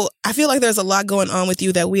 So I feel like there's a lot going on with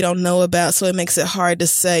you that we don't know about. So it makes it hard to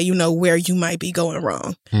say, where you might be going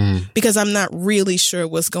wrong because I'm not really sure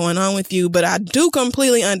what's going on with you, but I do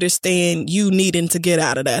completely understand you needing to get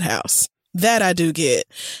out of that house. That I do get.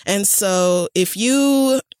 And so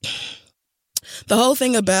the whole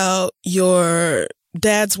thing about your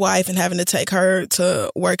dad's wife and having to take her to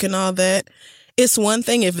work and all that, it's one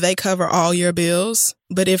thing if they cover all your bills,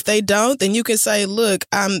 but if they don't, then you can say, look,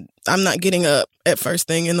 I'm not getting up at first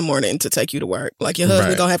thing in the morning to take you to work. Like your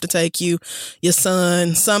husband gonna have to take you, your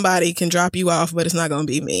son, somebody can drop you off, but it's not gonna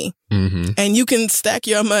be me. Mm-hmm. And you can stack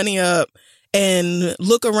your money up and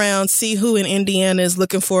look around, see who in Indiana is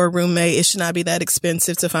looking for a roommate. It should not be that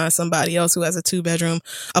expensive to find somebody else who has a 2-bedroom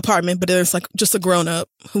apartment, but there's like just a grown up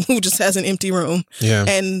who just has an empty room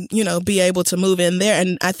and, be able to move in there.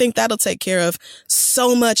 And I think that'll take care of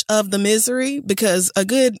so much of the misery because a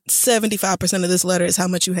good 75% of this letter is how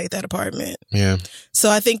much you hate that apartment. Yeah. So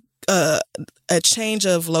I think, a change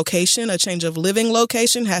of location, a change of living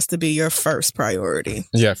location has to be your first priority.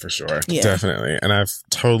 Yeah, for sure. Yeah. Definitely. And I've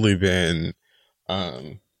totally been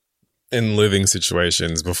in living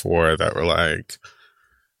situations before that were like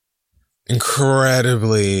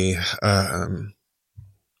incredibly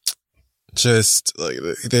just like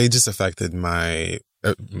they just affected my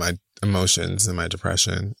emotions and my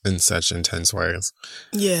depression in such intense ways.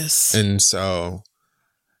 Yes. And so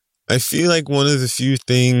I feel like one of the few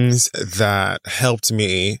things that helped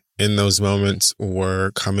me in those moments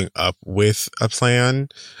were coming up with a plan,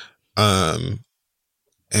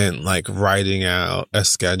 and like writing out a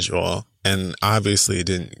schedule. And obviously it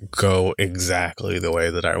didn't go exactly the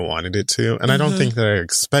way that I wanted it to. And I don't think that I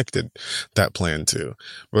expected that plan to.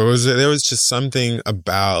 But there was just something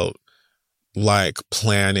about like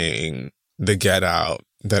planning the get out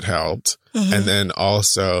that helped. And then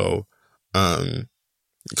also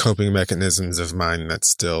coping mechanisms of mine that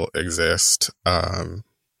still exist.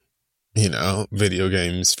 You know, video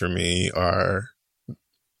games for me are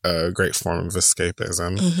a great form of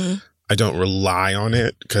escapism. I don't rely on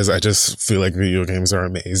it because I just feel like video games are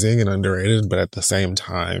amazing and underrated. But at the same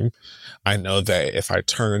time, I know that if I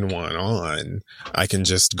turn one on, I can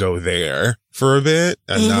just go there for a bit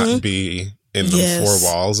and not be in the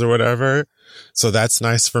four walls or whatever. So that's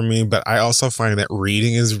nice for me. But I also find that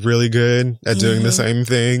reading is really good at doing the same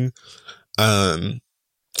thing.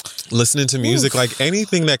 Listening to music, like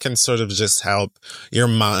anything that can sort of just help your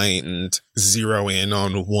mind zero in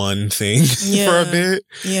on one thing for a bit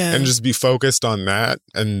and just be focused on that.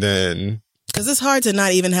 And then... Because it's hard to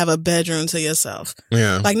not even have a bedroom to yourself.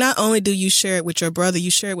 Yeah. Like, not only do you share it with your brother,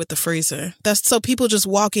 you share it with the freezer. That's so people just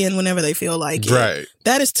walk in whenever they feel like it. Right.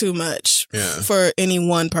 That is too much for any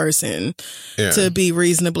one person to be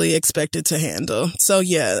reasonably expected to handle. So,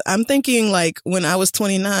 yeah, I'm thinking like when I was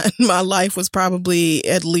 29, my life was probably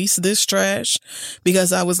at least this trash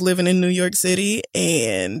because I was living in New York City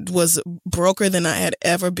and was broker than I had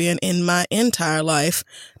ever been in my entire life,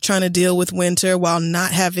 trying to deal with winter while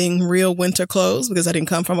not having real winter clothes because I didn't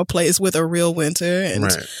come from a place with a real winter, and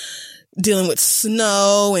dealing with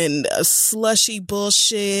snow and slushy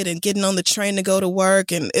bullshit and getting on the train to go to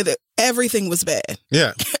work, and everything was bad.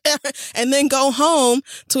 Yeah. And then go home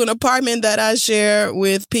to an apartment that I share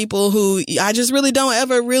with people who I just really don't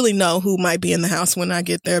ever really know who might be in the house when I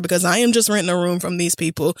get there because I am just renting a room from these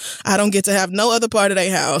people. I don't get to have no other part of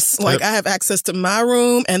their house. Like I have access to my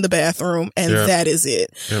room and the bathroom, and that is it.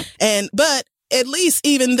 But at least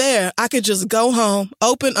even there, I could just go home,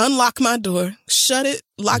 unlock my door, shut it,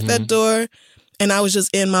 lock that door, and I was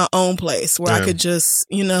just in my own place where I could just,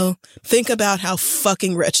 you know, think about how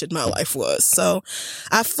fucking wretched my life was. So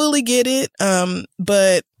I fully get it,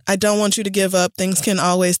 but I don't want you to give up. Things can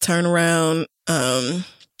always turn around. And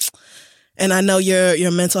I know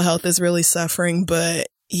your mental health is really suffering, but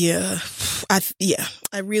I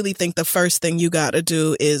really think the first thing you got to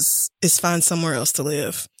do is find somewhere else to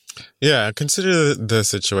live. Yeah, consider the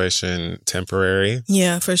situation temporary.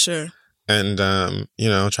 Yeah, for sure. And, you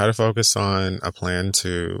know, try to focus on a plan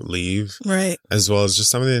to leave. Right. As well as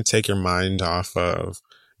just something to take your mind off of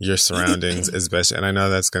your surroundings as best. And I know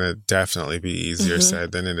that's going to definitely be easier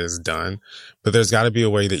said than it is done. But there's got to be a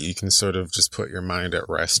way that you can sort of just put your mind at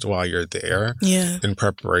rest while you're there. Yeah. In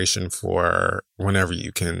preparation for whenever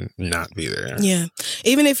you can not be there. Yeah.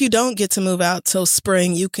 Even if you don't get to move out till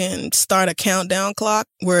spring, you can start a countdown clock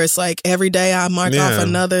where it's like every day I mark off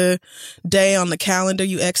another day on the calendar.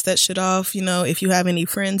 You X that shit off. You know, if you have any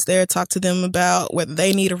friends there, talk to them about whether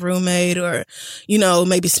they need a roommate or, you know,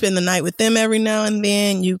 maybe spend the night with them every now and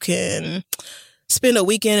then. You can spend a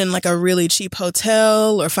weekend in like a really cheap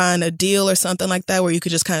hotel or find a deal or something like that where you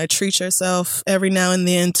could just kind of treat yourself every now and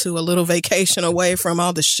then to a little vacation away from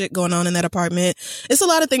all the shit going on in that apartment. It's a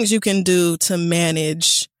lot of things you can do to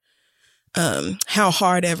manage how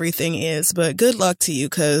hard everything is, but good luck to you,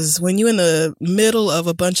 because when you're in the middle of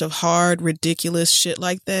a bunch of hard, ridiculous shit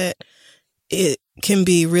like that, it can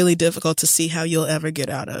be really difficult to see how you'll ever get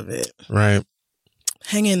out of it. Right.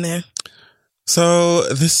 Hang in there. So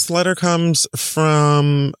this letter comes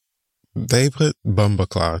from, they put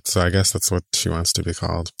Bumbacloth, so I guess that's what she wants to be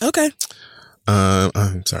called. Okay.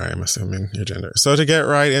 I'm sorry, I'm assuming your gender. So to get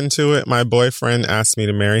right into it, my boyfriend asked me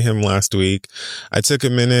to marry him last week. I took a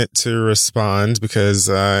minute to respond because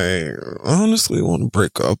I honestly want to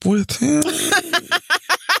break up with him.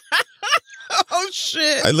 Oh,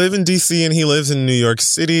 shit. I live in D.C. and he lives in New York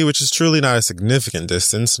City, which is truly not a significant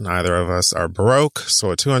distance. Neither of us are broke,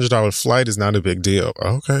 so a $200 flight is not a big deal.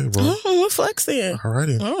 Okay, well. We're flexing.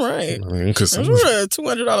 Alrighty. All right. I mean, because a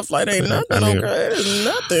 $200 flight ain't nothing, okay? It's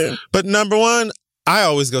nothing. But number one, I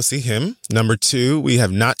always go see him. Number two, we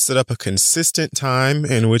have not set up a consistent time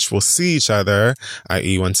in which we'll see each other,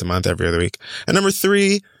 i.e. once a month, every other week. And number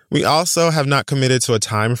three, we also have not committed to a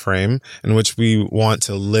time frame in which we want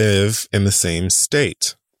to live in the same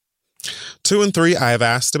state. 2 and 3 I have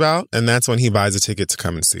asked about, and that's when he buys a ticket to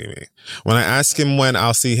come and see me. When I ask him when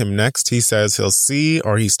I'll see him next, he says he'll see,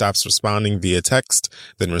 or he stops responding via text,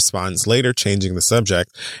 then responds later, changing the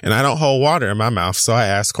subject. And I don't hold water in my mouth, so I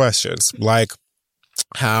ask questions like,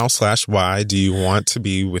 how/why do you want to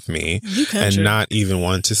be with me and not even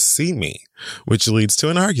want to see me? Which leads to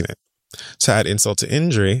an argument. To add insult to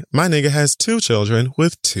injury, my nigga has 2 children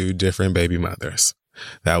with 2 different baby mothers.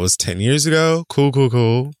 That was 10 years ago.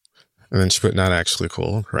 Cool. And then she put not actually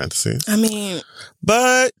cool in parentheses. I mean,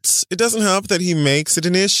 but it doesn't help that he makes it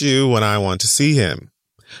an issue when I want to see him.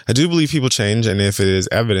 I do believe people change, and if it is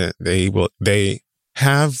evident they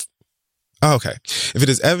have, if it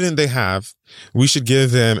is evident they have, we should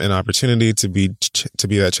give them an opportunity to be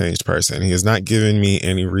that changed person. He has not given me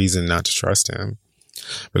any reason not to trust him,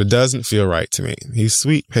 but it doesn't feel right to me. He's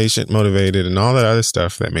sweet, patient, motivated, and all that other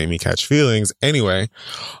stuff that made me catch feelings. Anyway,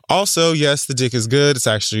 also, yes, the dick is good. It's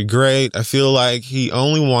actually great. I feel like he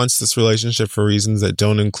only wants this relationship for reasons that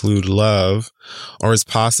don't include love, or is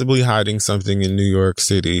possibly hiding something in New York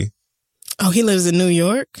City. Oh, he lives in New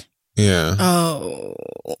York? Yeah. Oh,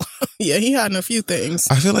 yeah, he hiding a few things.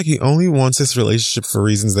 I feel like he only wants this relationship for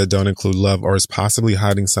reasons that don't include love, or is possibly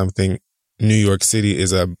hiding something. New York City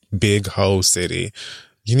is a big hoe city.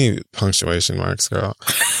 You need punctuation marks, girl.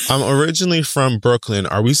 I'm originally from Brooklyn.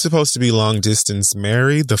 Are we supposed to be long distance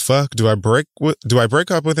married? The fuck? Do I break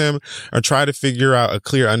up with him, or try to figure out a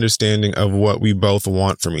clear understanding of what we both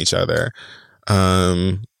want from each other?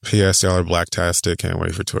 P.S. Y'all are blacktastic. Can't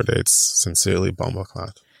wait for tour dates. Sincerely,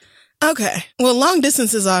 Bumblecloth. Okay. Well, long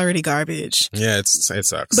distance is already garbage. Yeah, it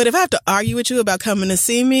sucks. But if I have to argue with you about coming to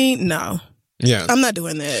see me, no. Yeah. I'm not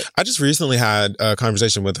doing that. I just recently had a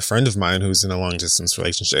conversation with a friend of mine who's in a long distance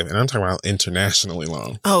relationship, and I'm talking about internationally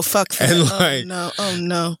long. Oh, fuck that. And Oh,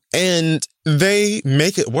 no. And they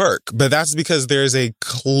make it work, but that's because there's a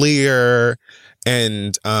clear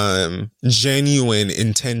and genuine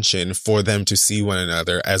intention for them to see one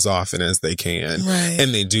another as often as they can. Right.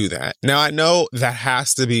 And they do that. Now, I know that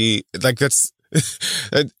has to be, like, that's,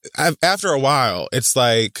 after a while, it's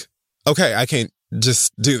like, okay, I can't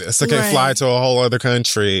just do this. I can't fly to a whole other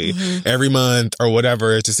country every month or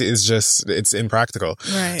whatever to see. It's impractical.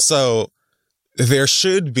 Right. So there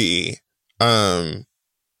should be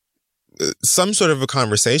some sort of a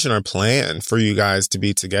conversation or plan for you guys to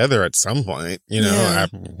be together at some point. You know, I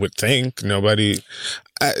would think nobody,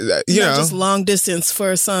 you know, just long distance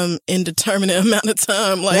for some indeterminate amount of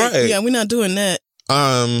time. Like, yeah, we're not doing that.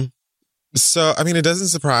 So, I mean, it doesn't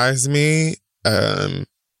surprise me.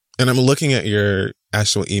 And I'm looking at your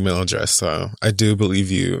actual email address, so I do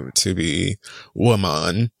believe you to be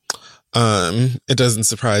woman. It doesn't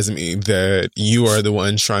surprise me that you are the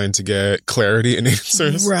one trying to get clarity and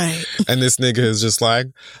answers. Right. And this nigga is just like,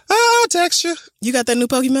 I'll text you. You got that new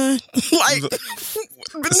Pokemon? Like,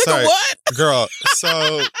 nigga, what? Girl, so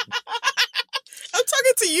I'm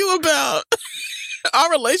talking to you about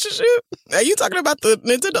our relationship? Are you talking about the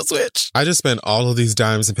Nintendo Switch? I just spent all of these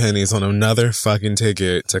dimes and pennies on another fucking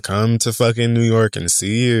ticket to come to fucking New York and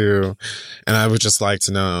see you. And I would just like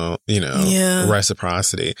to know, you know,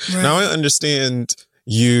 reciprocity. Right. Now I understand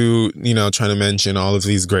you know, trying to mention all of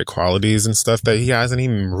these great qualities and stuff that he has, and he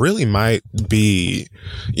really might be,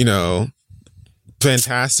 you know,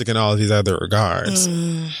 fantastic in all of these other regards.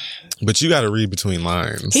 But you got to read between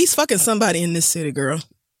lines. He's fucking somebody in this city, girl.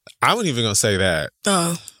 I wasn't even going to say that.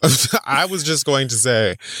 Oh. I was just going to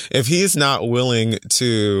say, if he's not willing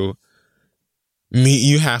to meet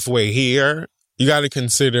you halfway here, you got to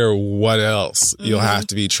consider what else you'll have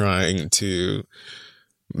to be trying to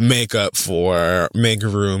make up for, make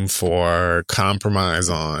room for, compromise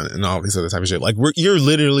on, and all these other type of shit. Like, you're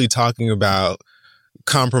literally talking about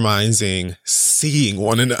compromising seeing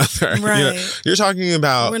one another. Right. You know, you're talking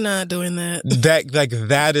about... We're not doing that.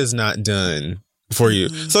 That is not done for you.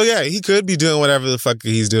 So yeah, he could be doing whatever the fuck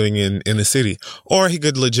he's doing in the city. Or he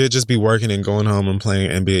could legit just be working and going home and playing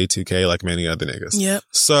NBA 2K like many other niggas. Yep.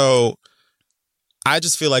 So I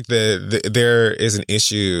just feel like there is an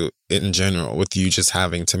issue in general with you just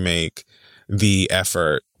having to make the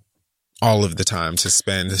effort all of the time to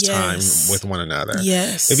spend time with one another.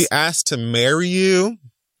 Yes. If he asked to marry you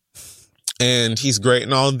and he's great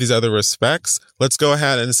in all of these other respects, let's go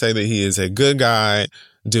ahead and say that he is a good guy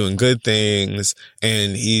doing good things,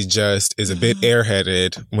 and he just is a bit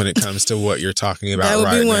airheaded when it comes to what you're talking about right now.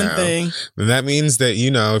 That would be one thing. That means that,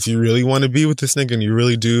 you know, if you really want to be with this nigga and you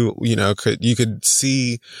really do, you know, you could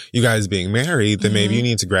see you guys being married, then maybe you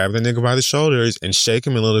need to grab the nigga by the shoulders and shake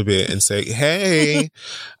him a little bit and say, hey,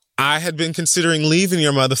 I had been considering leaving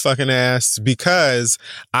your motherfucking ass because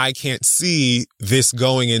I can't see this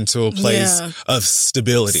going into a place of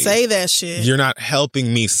stability. Say that shit. You're not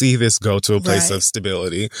helping me see this go to a place Right. of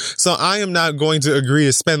stability. So I am not going to agree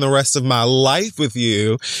to spend the rest of my life with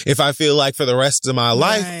you if I feel like for the rest of my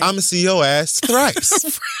life, Right. I'm going to see your ass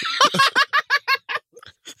thrice.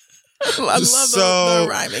 I love the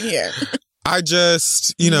rhyming here. I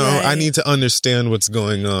just, I Right. need to understand what's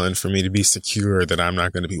going on for me to be secure that I'm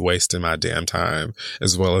not going to be wasting my damn time,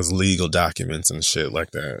 as well as legal documents and shit like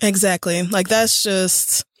that. Exactly. Like, that's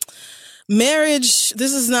just marriage.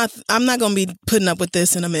 I'm not going to be putting up with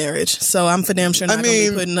this in a marriage. So I'm for damn sure not going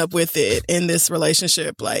to be putting up with it in this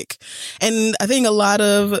relationship. Like, and I think a lot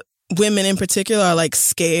of women in particular are like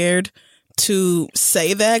scared to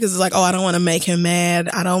say that because it's like, oh, I don't want to make him mad.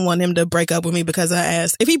 I don't want him to break up with me because I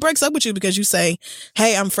asked. If he breaks up with you because you say,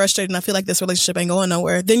 hey, I'm frustrated and I feel like this relationship ain't going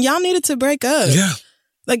nowhere, then y'all needed to break up. Yeah.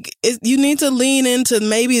 Like, you need to lean into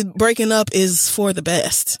maybe breaking up is for the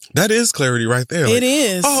best. That is clarity right there. It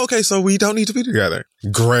is. Oh, okay. So we don't need to be together.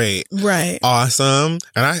 Great. Right. Awesome.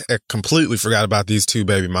 And I completely forgot about these 2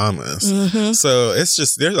 baby mamas. Mm-hmm. So it's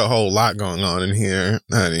just, there's a whole lot going on in here,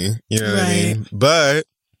 honey. You know what I mean? But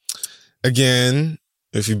again,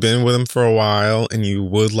 if you've been with him for a while and you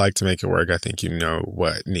would like to make it work, I think you know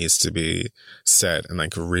what needs to be said and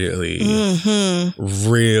like really,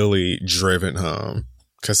 really driven home.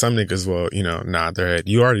 Because some niggas will, nod their head.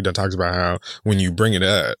 You already done talked about how when you bring it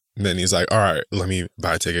up, then he's like, all right, let me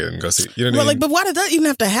buy a ticket and go see. You know what I mean? But why did that even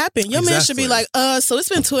have to happen? Your man should be like, so it's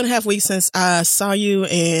been 2.5 weeks since I saw you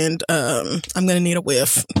and I'm going to need a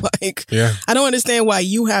whiff. Like, yeah. I don't understand why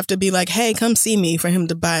you have to be like, hey, come see me for him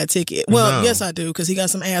to buy a ticket. Well, yes, I do, because he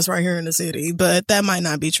got some ass right here in the city, but that might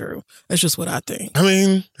not be true. That's just what I think. I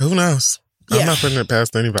mean, who knows? Yeah. I'm not putting it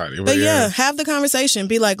past anybody. But yeah, have the conversation.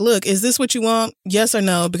 Be like, look, is this what you want? Yes or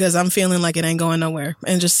no? Because I'm feeling like it ain't going nowhere.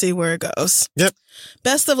 And just see where it goes. Yep.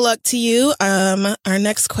 Best of luck to you. Our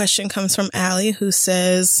next question comes from Allie, who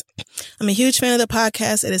says, I'm a huge fan of the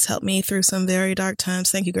podcast. It has helped me through some very dark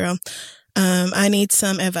times. Thank you, girl. I need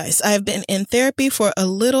some advice. I have been in therapy for a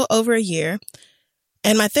little over a year.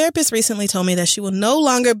 And my therapist recently told me that she will no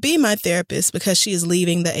longer be my therapist because she is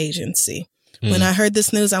leaving the agency. When I heard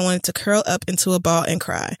this news, I wanted to curl up into a ball and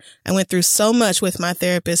cry. I went through so much with my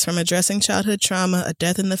therapist, from addressing childhood trauma, a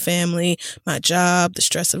death in the family, my job, the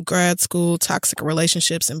stress of grad school, toxic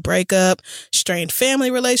relationships and breakup, strained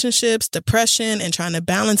family relationships, depression, and trying to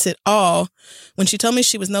balance it all. When she told me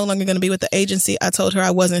she was no longer going to be with the agency, I told her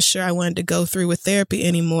I wasn't sure I wanted to go through with therapy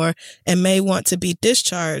anymore and may want to be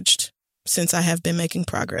discharged since I have been making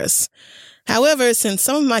progress. However, since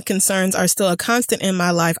some of my concerns are still a constant in my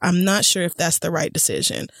life, I'm not sure if that's the right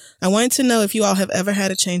decision. I wanted to know if you all have ever had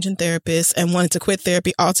a change in therapist and wanted to quit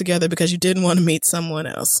therapy altogether because you didn't want to meet someone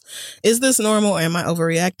else. Is this normal or am I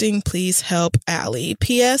overreacting? Please help, Allie.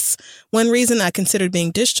 P.S. One reason I considered being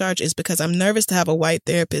discharged is because I'm nervous to have a white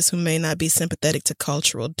therapist who may not be sympathetic to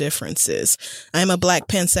cultural differences. I am a Black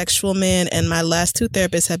pansexual man and my last 2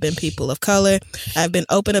 therapists have been people of color. I've been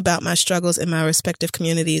open about my struggles in my respective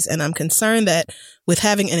communities and I'm concerned that with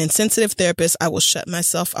having an insensitive therapist, I will shut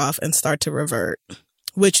myself off and start to revert,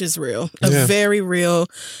 which is real, a very real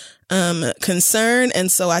concern. And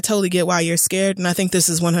so I totally get why you're scared. And I think this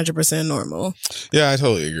is 100% normal. Yeah, I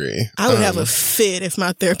totally agree. I would have a fit if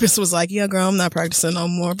my therapist was like, yeah, girl, I'm not practicing no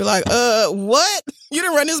more. Be like, what? You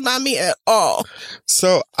didn't run this by me at all.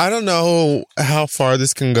 So I don't know how far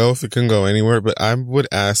this can go, if it can go anywhere, but I would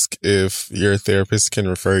ask if your therapist can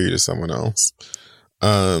refer you to someone else.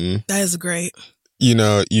 That is great.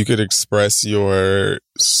 You could express your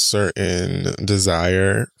certain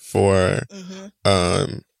desire for a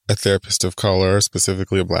therapist of color,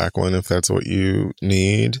 specifically a Black one, if that's what you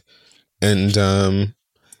need. And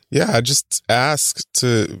just ask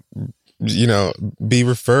to, be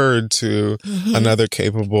referred to another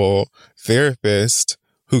capable therapist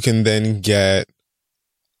who can then get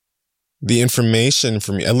the information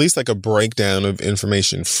from you, at least like a breakdown of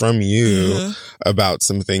information from you about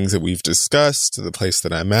some things that we've discussed, the place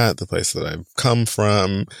that I'm at, the place that I've come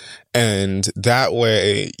from. And that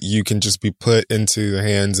way you can just be put into the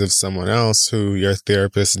hands of someone else who your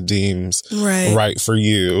therapist deems right for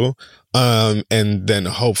you. And then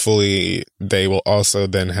hopefully they will also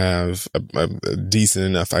then have a decent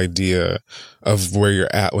enough idea of where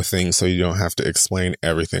you're at with things so you don't have to explain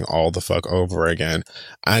everything all the fuck over again.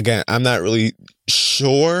 Again, I'm not really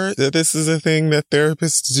sure that this is a thing that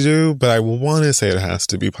therapists do, but I want to say it has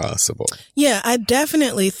to be possible. Yeah, I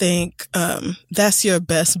definitely think that's your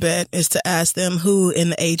best bet, is to ask them who in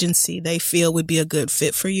the agency they feel would be a good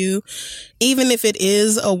fit for you. Even if it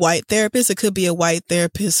is a white therapist, it could be a white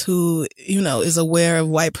therapist who, you know, is aware of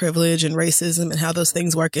white privilege and racism and how those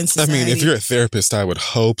things work in society. I mean, if you're a therapist, I would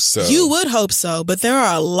hope so. You would hope so, but there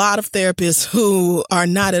are a lot of therapists who are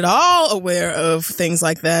not at all aware of things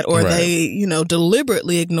like that, or they, you know,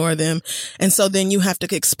 deliberately ignore them. And so then you have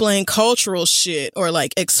to explain cultural shit, or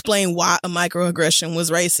like explain why a microaggression was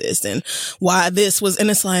racist and why this was, and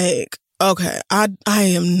it's like, okay, I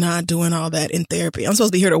am not doing all that in therapy. I'm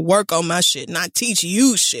supposed to be here to work on my shit, not teach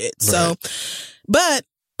you shit. So, but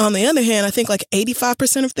on the other hand, I think like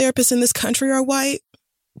 85% of therapists in this country are white.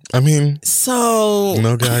 I mean, so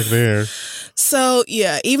no gag there. So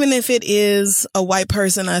yeah, even if it is a white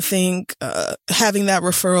person, I think having that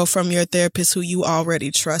referral from your therapist who you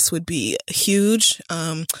already trust would be huge.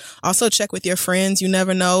 Also check with your friends. You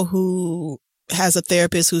never know who has a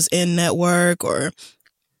therapist who's in network or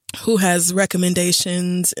who has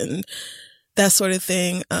recommendations and that sort of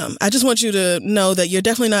thing. I just want you to know that you're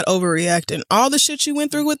definitely not overreacting. All the shit you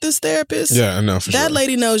went through with this therapist, yeah, I know for that sure.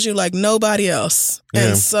 lady knows you like nobody else. Yeah.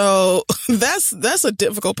 And so that's a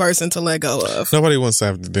difficult person to let go of. Nobody wants to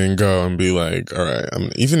have to then go and be like, all right,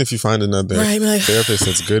 even if you find another therapist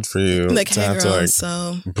that's good for you, like, to hey, have girl, to like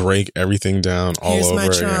so break everything down all here's over my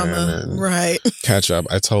trauma. again and right. catch up.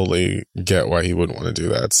 I totally get why he wouldn't want to do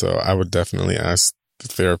that. So I would definitely ask the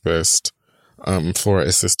therapist for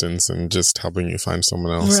assistance and just helping you find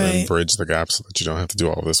someone else and bridge the gap so that you don't have to do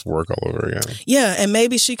all this work all over again. Yeah, and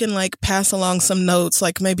maybe she can like pass along some notes,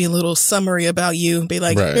 like maybe a little summary about you. Be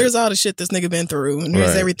like, here's all the shit this nigga been through, and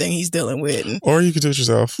here's everything he's dealing with. And, or you could do it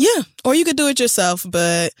yourself. Yeah, or you could do it yourself,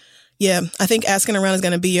 but yeah, I think asking around is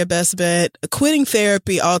going to be your best bet. Quitting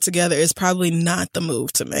therapy altogether is probably not the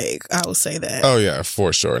move to make. I will say that. Oh yeah,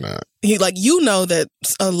 for sure not. You know that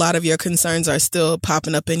a lot of your concerns are still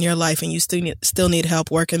popping up in your life and you still need help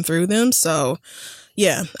working through them. So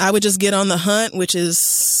yeah, I would just get on the hunt, which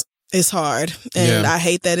is hard. And I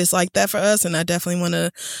hate that it's like that for us. And I definitely want to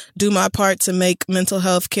do my part to make mental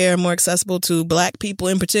health care more accessible to Black people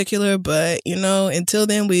in particular. But, you know, until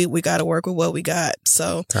then, we got to work with what we got.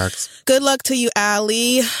 So good luck to you,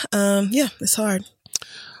 Allie. Yeah, it's hard.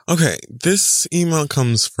 Okay, this email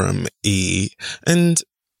comes from E. And,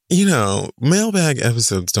 you know, mailbag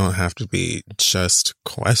episodes don't have to be just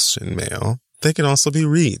question mail. They can also be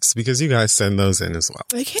reads because you guys send those in as well.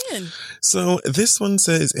 They can. So this one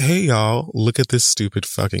says, hey y'all, look at this stupid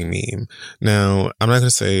fucking meme. Now, I'm not going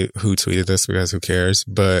to say who tweeted this because who cares,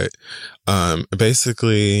 but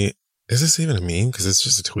basically, is this even a meme? Because it's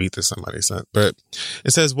just a tweet that somebody sent. But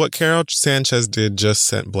it says, what Carol Sanchez did just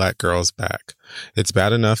sent Black girls back. It's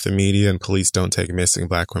bad enough the media and police don't take missing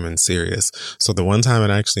Black women serious. So the one time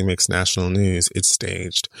it actually makes national news, it's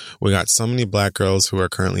staged. We got so many Black girls who are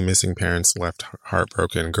currently missing parents left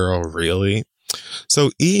heartbroken. Girl, really?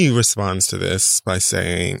 So E responds to this by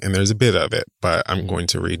saying, and there's a bit of it, but I'm going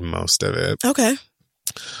to read most of it. Okay.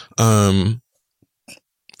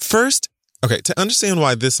 First, to understand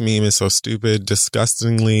why this meme is so stupid,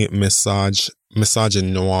 disgustingly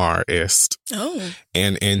misogynoirist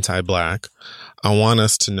and anti-Black, I want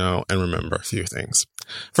us to know and remember a few things.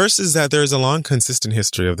 First is that there is a long, consistent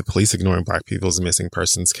history of the police ignoring Black people's missing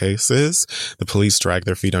persons cases. The police drag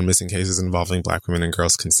their feet on missing cases involving Black women and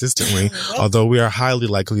girls consistently, although we are highly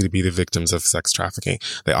likely to be the victims of sex trafficking.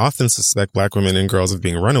 They often suspect Black women and girls of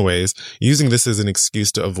being runaways, using this as an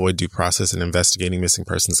excuse to avoid due process in investigating missing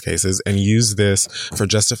persons cases, and use this for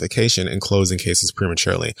justification in closing cases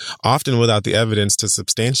prematurely, often without the evidence to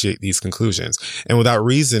substantiate these conclusions, and without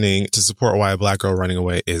reasoning to support why a Black girl running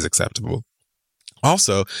away is acceptable.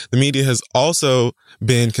 Also, the media has also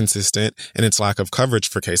been consistent in its lack of coverage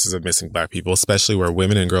for cases of missing Black people, especially where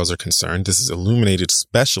women and girls are concerned. This is illuminated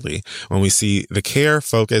especially when we see the care,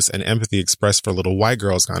 focus, and empathy expressed for little white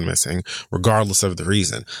girls gone missing, regardless of the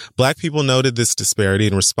reason. Black people noted this disparity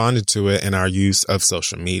and responded to it in our use of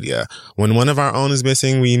social media. When one of our own is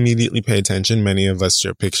missing, we immediately pay attention. Many of us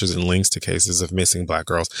share pictures and links to cases of missing Black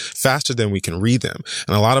girls faster than we can read them.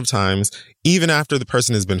 And a lot of times, even after the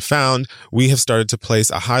person has been found, we have started to place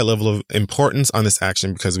a high level of importance on this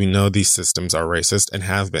action because we know these systems are racist and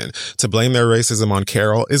have been. To blame their racism on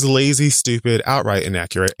Carol is lazy, stupid, outright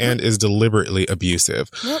inaccurate, and is deliberately abusive.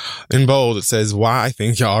 In bold, it says why I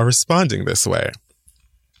think y'all are responding this way.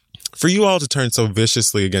 For you all to turn so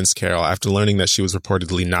viciously against Carol after learning that she was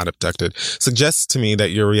reportedly not abducted suggests to me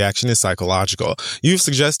that your reaction is psychological. You've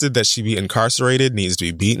suggested that she be incarcerated, needs to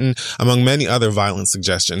be beaten, among many other violent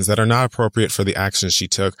suggestions that are not appropriate for the actions she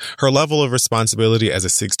took, her level of responsibility as a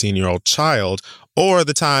 16-year-old child, or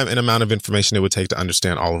the time and amount of information it would take to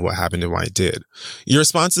understand all of what happened and why it did. Your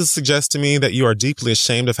responses suggest to me that you are deeply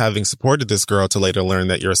ashamed of having supported this girl to later learn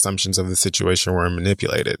that your assumptions of the situation were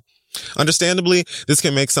manipulated. Understandably, this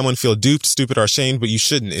can make someone feel duped, stupid, or ashamed, but you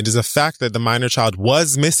shouldn't. It is a fact that the minor child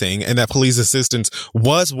was missing and that police assistance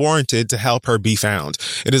was warranted to help her be found.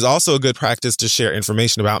 It is also a good practice to share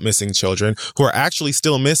information about missing children who are actually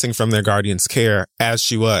still missing from their guardian's care, as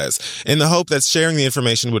she was, in the hope that sharing the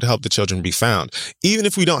information would help the children be found. Even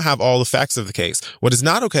if we don't have all the facts of the case, what is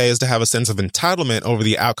not okay is to have a sense of entitlement over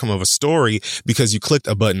the outcome of a story because you clicked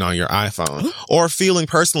a button on your iPhone, or feeling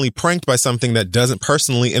personally pranked by something that doesn't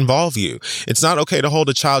personally involve you. It's not okay to hold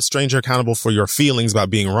a child stranger accountable for your feelings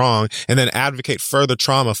about being wrong and then advocate further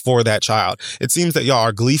trauma for that child. It seems that y'all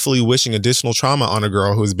are gleefully wishing additional trauma on a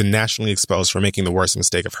girl who has been nationally exposed for making the worst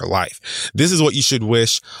mistake of her life. This is what you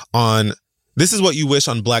wish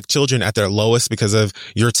on Black children at their lowest because of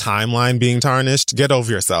your timeline being tarnished. Get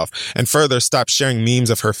over yourself. And further, stop sharing memes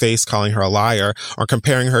of her face calling her a liar or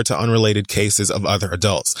comparing her to unrelated cases of other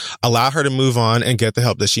adults. Allow her to move on and get the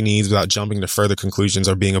help that she needs without jumping to further conclusions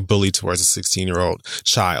or being a bully towards a 16-year-old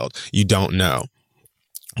child. You don't know.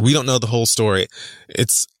 We don't know the whole story.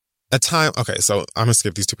 It's a time. Okay, so I'm gonna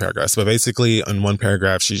skip these two paragraphs, but basically in one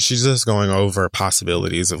paragraph, she's just going over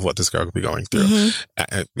possibilities of what this girl could be going through.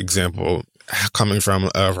 Example, coming from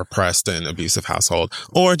a repressed and abusive household,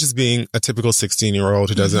 or just being a typical 16-year-old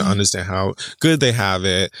who doesn't understand how good they have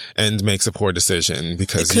it and makes a poor decision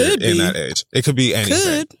because you're in that age. It could be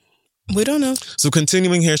anything. We don't know. So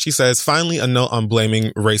continuing here, she says, finally, a note on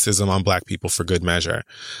blaming racism on Black people for good measure.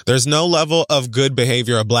 There's no level of good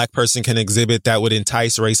behavior a Black person can exhibit that would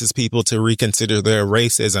entice racist people to reconsider their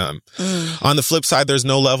racism. On the flip side, there's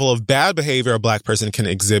no level of bad behavior a Black person can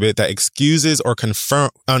exhibit that excuses or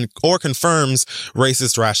confirms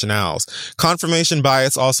racist rationales. Confirmation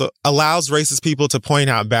bias also allows racist people to point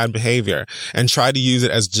out bad behavior and try to use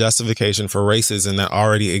it as justification for racism that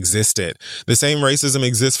already existed. The same racism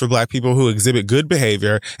exists for Black people who exhibit good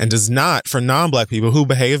behavior and does not for non-Black people who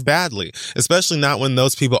behave badly, especially not when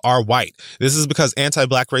those people are white. This is because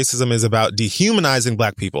anti-Black racism is about dehumanizing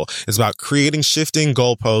Black people. It's about creating shifting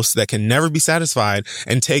goalposts that can never be satisfied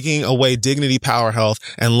and taking away dignity, power, health,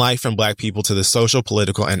 and life from Black people to the social,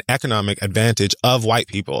 political, and economic advantage of white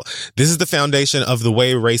people. This is the foundation of the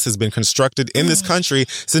way race has been constructed in this country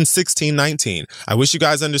since 1619. I wish you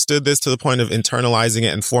guys understood this to the point of internalizing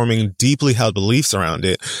it and forming deeply held beliefs around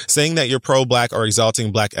it. Saying that you're pro-Black or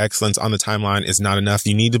exalting Black excellence on the timeline is not enough.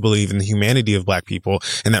 You need to believe in the humanity of Black people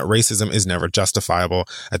and that racism is never justifiable.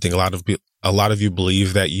 I think a lot of you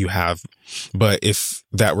believe that you have, but if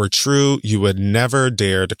that were true, you would never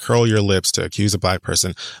dare to curl your lips to accuse a Black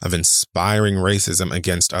person of inspiring racism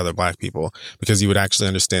against other Black people, because you would actually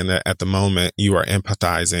understand that at the moment you are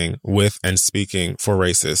empathizing with and speaking for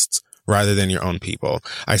racists rather than your own people.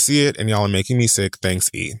 I see it and y'all are making me sick.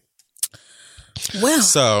 Thanks, E. Well,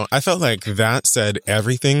 so I felt like that said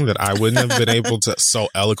everything that I wouldn't have been able to so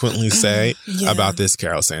eloquently say about this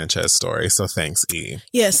Carol Sanchez story. So thanks, E.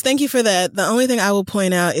 Yes, thank you for that. The only thing I will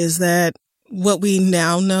point out is that what we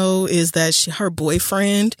now know is that her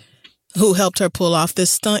boyfriend who helped her pull off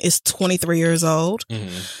this stunt is 23 years old.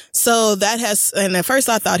 So that and at first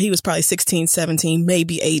I thought he was probably 16, 17,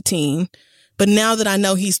 maybe 18. But now that I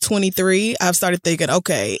know he's 23, I've started thinking,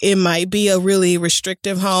 okay, it might be a really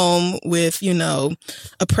restrictive home with,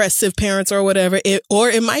 oppressive parents or whatever. Or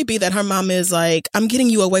it might be that her mom is like, I'm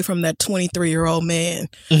getting you away from that 23-year-old man.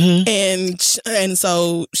 And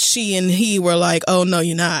so she and he were like, oh, no,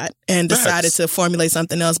 you're not. And decided to formulate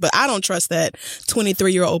something else. But I don't trust that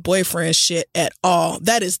 23-year-old boyfriend shit at all.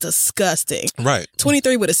 That is disgusting. Right.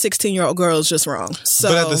 23 with a 16-year-old girl is just wrong. So,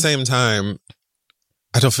 but at the same time,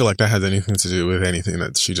 I don't feel like that has anything to do with anything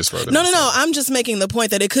that she just wrote. No. I'm just making the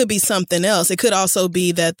point that it could be something else. It could also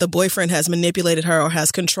be that the boyfriend has manipulated her or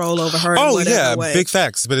has control over her. Oh, yeah. Way. Big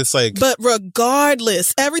facts. But it's like. But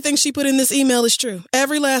regardless, everything she put in this email is true.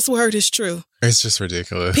 Every last word is true. It's just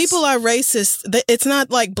ridiculous. People are racist. It's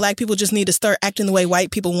not like Black people just need to start acting the way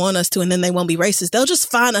white people want us to and then they won't be racist. They'll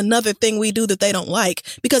just find another thing we do that they don't like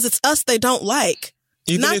because it's us they don't like.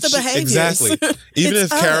 Even not if the behaviors. Exactly. Even if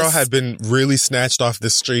Carol had been really snatched off the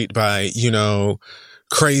street by,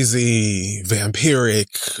 crazy, vampiric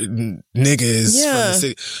niggas from the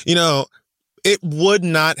city, it would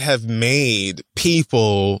not have made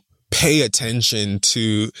people pay attention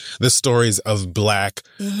to the stories of Black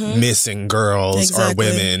missing girls or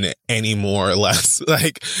women any more or less.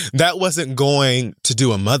 Like, that wasn't going to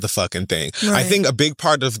do a motherfucking thing. Right. I think a big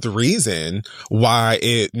part of the reason why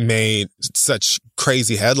it made such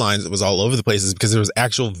crazy headlines, it was all over the place, is because there was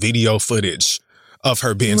actual video footage of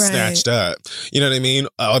her being snatched up. You know what I mean?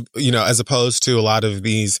 You know, as opposed to a lot of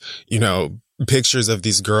these, you know, pictures of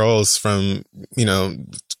these girls from, you know,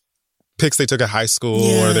 pics they took at high school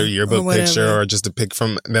or their yearbook picture or just a pic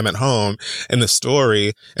from them at home in the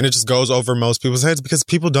story. And it just goes over most people's heads because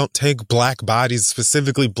people don't take Black bodies,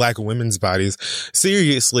 specifically Black women's bodies,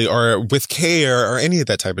 seriously or with care or any of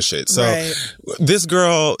that type of shit. So this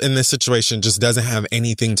girl in this situation just doesn't have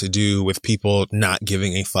anything to do with people not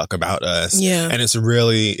giving a fuck about us. Yeah. And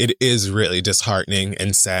it is really disheartening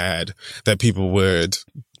and sad that people would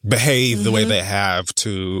behave the way they have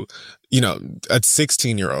to, you know, a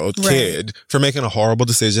 16-year-old kid for making a horrible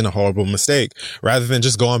decision, a horrible mistake, rather than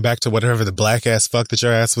just going back to whatever the Black ass fuck that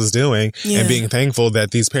your ass was doing and being thankful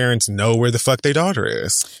that these parents know where the fuck their daughter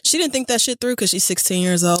is. She didn't think that shit through because she's 16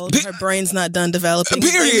 years old. Her brain's not done developing.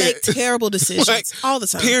 Period. They make terrible decisions all the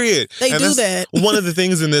time. Period. They do that. One of the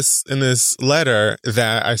things in this letter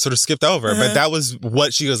that I sort of skipped over, but that was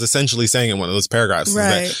what she was essentially saying in one of those paragraphs.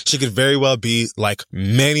 Right. That she could very well be like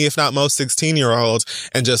many, if not most, 16-year-olds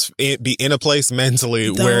and just be in a place mentally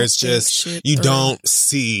where it's just you don't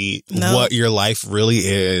see what your life really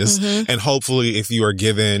is. And hopefully if you are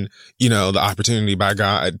given, you know, the opportunity by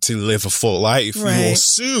God to live a full life, you will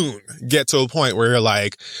soon get to a point where you're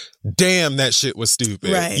like, damn, that shit was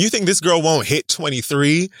stupid. You think this girl won't hit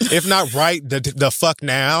 23, if not the fuck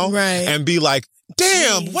now, and be like,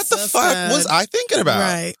 damn, what the fuck was I thinking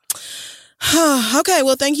about? Okay,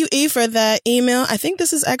 well, thank you, E, for that email. I think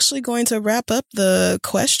this is actually going to wrap up the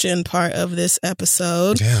question part of this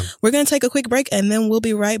episode. Damn. We're going to take a quick break, and then we'll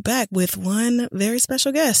be right back with one very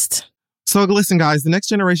special guest. So listen, guys, the next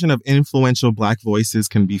generation of influential Black voices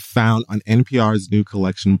can be found on NPR's new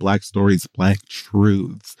collection, Black Stories, Black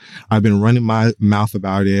Truths. I've been running my mouth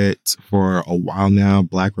about it for a while now.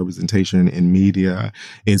 Black representation in media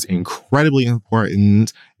is incredibly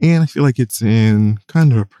important, and I feel like it's in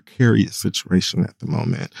kind of a precarious situation at the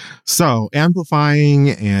moment. So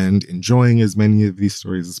amplifying and enjoying as many of these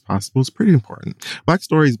stories as possible is pretty important. Black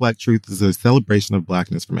Stories, Black Truth is a celebration of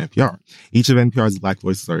Blackness from NPR. Each of NPR's Black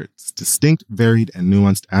voices are distinct, varied, and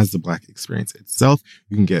nuanced as the Black experience itself.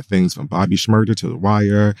 You can get things from Bobby Shmurda to The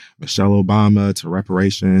Wire, Michelle Obama to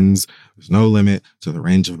reparations. There's no limit to the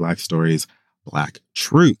range of Black stories, Black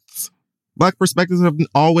truths. Black perspectives have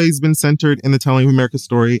always been centered in the telling of America's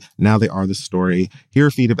story. Now they are the story. Hear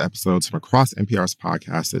a feed of episodes from across NPR's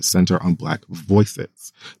podcasts that center on Black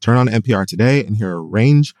voices. Turn on NPR today and hear a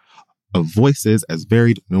range of voices as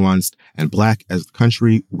varied, nuanced, and Black as the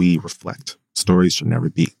country we reflect. Stories should never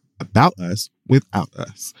be about us without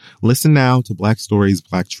us. Listen now to Black Stories,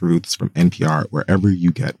 Black Truths from NPR wherever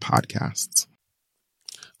you get podcasts.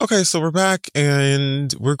 Okay, so we're back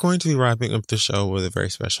and we're going to be wrapping up the show with a very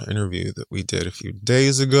special interview that we did a few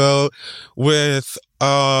days ago with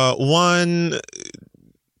I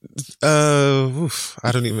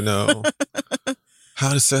don't even know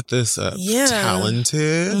how to set this up. Yeah.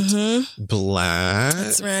 Talented, Black.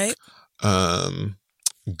 That's right.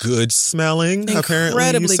 Good smelling, apparently.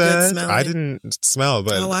 Incredibly good smelling. I didn't smell,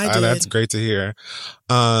 but I did. That's great to hear.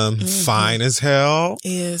 Fine as hell.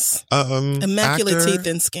 Is immaculate actor, teeth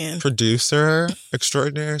and skin. Producer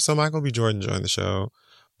extraordinaire. So Michael B. Jordan joined the show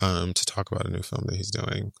to talk about a new film that he's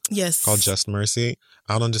doing. Yes. Called Just Mercy,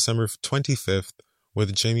 out on December 25th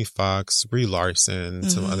with Jamie Foxx, Brie Larson,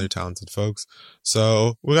 some other talented folks.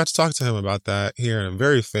 So we got to talk to him about that here in a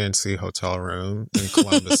very fancy hotel room in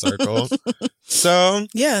Columbus Circle. So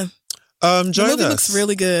yeah, join the movie us. looks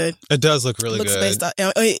really good. It does look really good. Based off,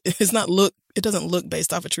 it doesn't look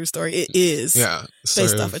based off a true story. It is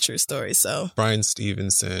based off a true story. So Bryan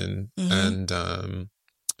Stevenson and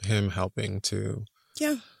him helping to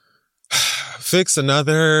fix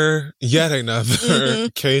yet another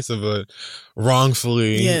case of a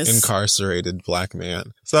wrongfully incarcerated Black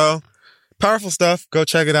man. So powerful stuff. Go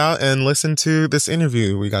check it out and listen to this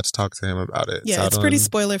interview. We got to talk to him about it. Yeah, it's pretty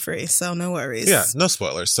spoiler free, so no worries. Yeah, no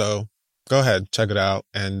spoilers. So go ahead, check it out.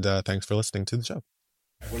 And thanks for listening to the show.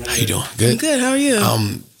 How you doing? Good? I'm good. How are you?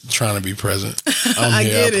 I'm trying to be present. I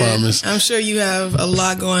get it. Promise. I'm sure you have a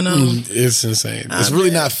lot going on. It's insane. It's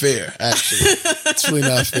really not fair, actually. It's really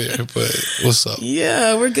not fair, but what's up?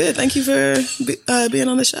 Yeah, we're good. Thank you for being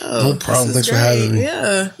on the show. No problem. Thanks for having me.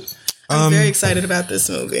 Yeah. I'm very excited about this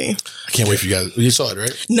movie. I can't wait for you guys. You saw it,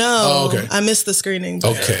 right? No. Oh, okay. I missed the screening.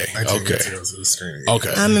 There. Okay. I didn't get to go to the screening.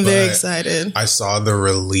 Okay. I'm very excited. I saw the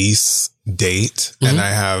release date, and I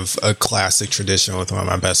have a classic tradition with one of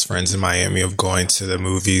my best friends in Miami of going to the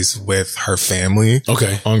movies with her family.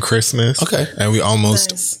 Okay. On Christmas. Okay. And we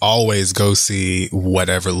almost always go see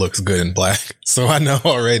whatever looks good in black. So I know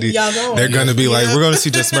already Y'all going. they're going to be like, we're going to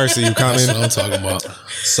see Just Mercy. You coming? That's what I'm talking about.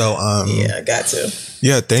 So, Yeah, I got to.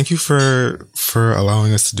 yeah, thank you for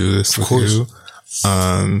allowing us to do this with you.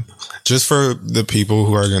 Just for the people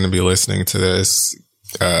who are going to be listening to this,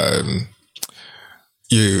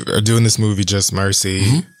 you are doing this movie, Just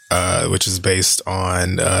Mercy, which is based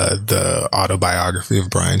on the autobiography of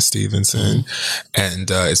Bryan Stevenson. And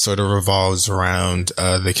it sort of revolves around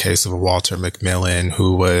the case of Walter McMillian,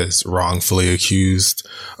 who was wrongfully accused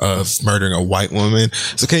of murdering a white woman.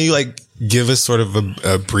 So can you give us sort of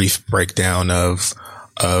a brief breakdown of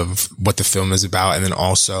what the film is about? And then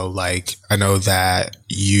also, I know that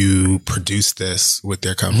you produced this with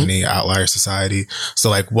their company, Outlier Society.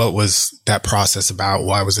 So what was that process about?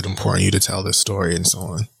 Why was it important to you to tell this story and so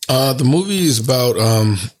on? The movie is about,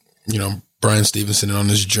 Bryan Stevenson and on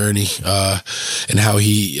his journey, and how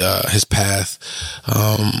he, his path,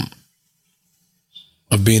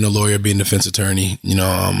 of being a lawyer, being a defense attorney,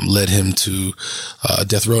 led him to,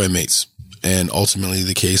 death row inmates. And ultimately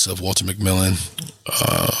the case of Walter McMillian,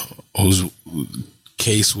 whose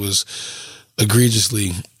case was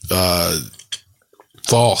egregiously,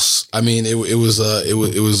 false. I mean, it was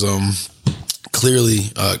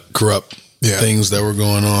clearly, corrupt things that were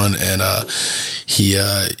going on. And, he,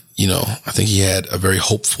 I think he had a very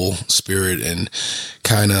hopeful spirit and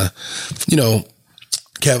kind of,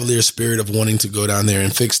 cavalier spirit of wanting to go down there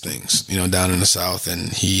and fix things, down in the South. And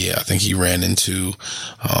I think he ran into,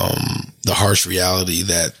 the harsh reality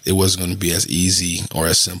that it wasn't going to be as easy or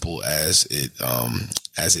as simple as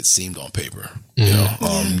it seemed on paper.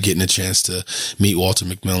 Getting a chance to meet Walter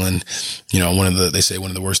McMillian, they say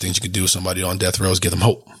one of the worst things you could do with somebody on death row is give them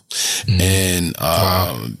hope. And,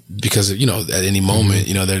 because, at any moment,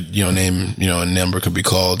 their, name, a number could be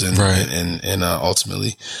called and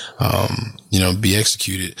ultimately, be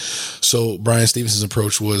executed. So Bryan Stevenson's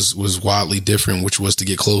approach was wildly different, which was to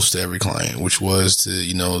get close to every client, which was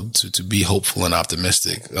to, to be hopeful and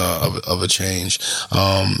optimistic, of a change.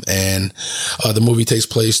 The movie takes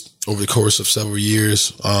place over the course of several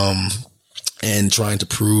years, and trying to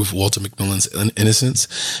prove Walter McMillian's innocence,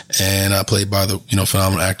 and played by the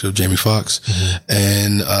phenomenal actor Jamie Foxx.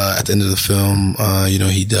 And at the end of the film,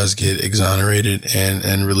 he does get exonerated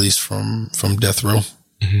and released from death row.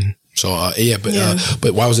 So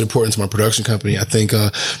but why was it important to my production company? I think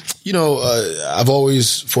I've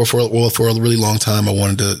always for a really long time I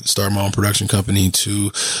wanted to start my own production company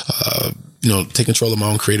to take control of my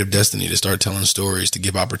own creative destiny, to start telling stories, to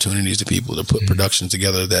give opportunities to people, to put productions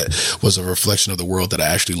together that was a reflection of the world that I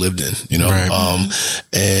actually lived in,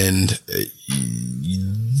 and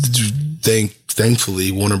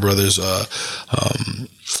thankfully Warner Brothers,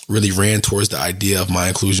 really ran towards the idea of my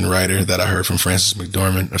inclusion rider that I heard from Frances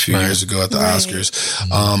McDormand a few years ago at the Oscars.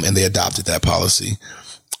 And they adopted that policy.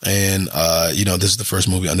 And, this is the first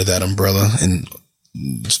movie under that umbrella, and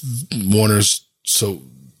Warner's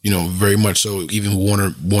very much so. Even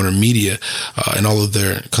Warner Media, and all of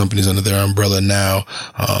their companies under their umbrella now,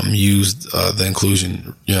 used, the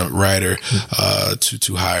inclusion, rider,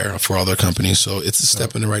 to hire for all their companies. So it's a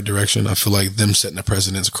step in the right direction. I feel like them setting the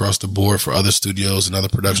precedence across the board for other studios and other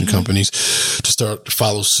production companies to start to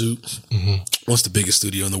follow suit. Once the biggest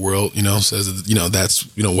studio in the world, says, that's,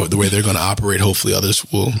 the way they're going to operate. Hopefully others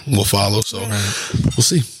will follow. So we'll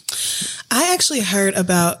see. I actually heard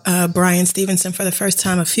about Bryan Stevenson for the first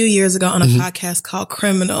time a few years ago on a podcast called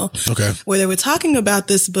Criminal, where they were talking about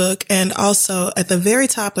this book. And also at the very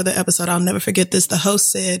top of the episode, I'll never forget this, the host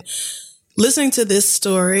said, listening to this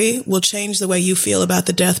story will change the way you feel about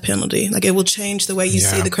the death penalty. It will change the way you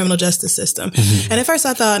see the criminal justice system. And at first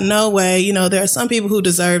I thought, no way, there are some people who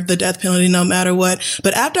deserve the death penalty no matter what.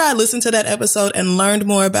 But after I listened to that episode and learned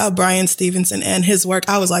more about Bryan Stevenson and his work,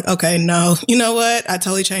 I was like, okay, no, you know what? I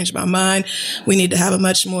totally changed my mind. We need to have a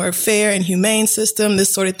much more fair and humane system,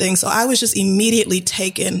 this sort of thing. So I was just immediately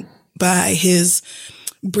taken by his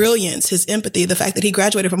brilliance, his empathy, the fact that he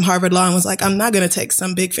graduated from Harvard Law and was like, I'm not going to take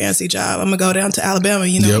some big fancy job. I'm going to go down to Alabama,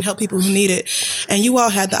 and help people who need it. And you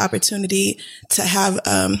all had the opportunity to have,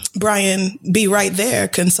 Bryan be right there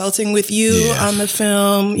consulting with you on the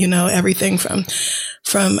film, everything from,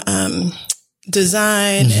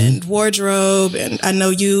 design and wardrobe. And I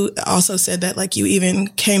know you also said that like you even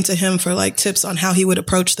came to him for like tips on how he would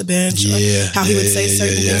approach the bench, or how he would say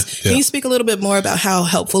certain things. Can you speak a little bit more about how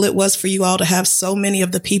helpful it was for you all to have so many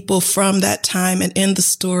of the people from that time and in the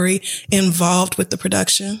story involved with the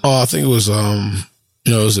production? Oh, I think it was, it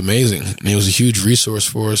was amazing. I mean, it was a huge resource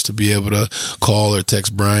for us to be able to call or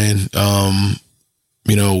text Brian,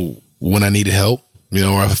 when I needed help.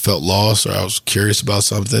 Or I felt lost or I was curious about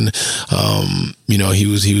something. He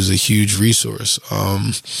was a huge resource.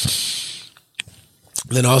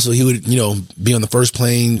 Then also he would, be on the first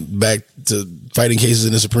plane back to fighting cases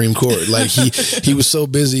in the Supreme Court. Like he was so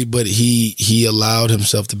busy, but he allowed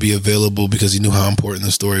himself to be available because he knew how important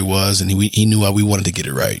the story was, and he knew how we wanted to get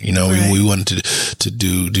it right. We wanted to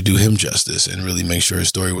do him justice and really make sure his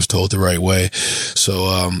story was told the right way.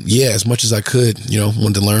 So as much as I could,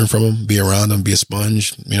 wanted to learn from him, be around him, be a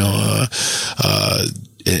sponge,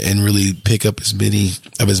 and really pick up as many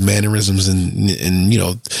of his mannerisms and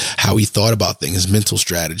how he thought about things, his mental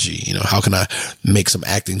strategy. How can I make some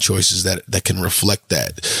acting choices that can reflect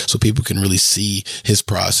that, so people can really see his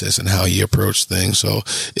process and how he approached things. So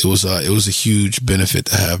it was a huge benefit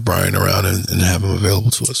to have Brian around and have him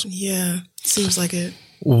available to us. Yeah, seems like it.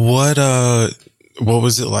 What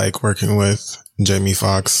was it like working with Jamie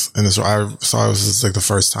Foxx? And I saw it was just like the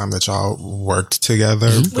first time that y'all worked together.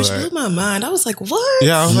 Which blew my mind. I was like, what?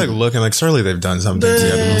 Yeah, I was like looking like surely they've done something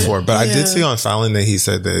together before. But I did see on Fallon that he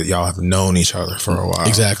said that y'all have known each other for a while.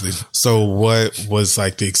 Exactly. So what was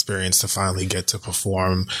like the experience to finally get to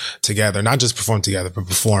perform together? Not just perform together, but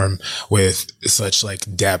perform with such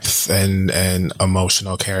like depth and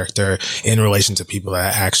emotional character in relation to people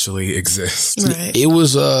that actually exist. Right. It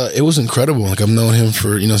was incredible. Like I've known him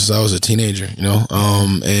for, since I was a teenager,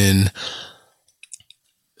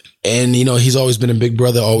 and he's always been a big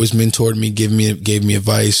brother, always mentored me, gave me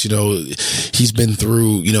advice. He's been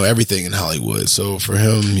through, everything in Hollywood. So for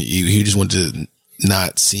him, he just wanted to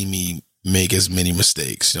not see me make as many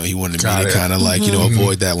mistakes. He wanted me to kind of like,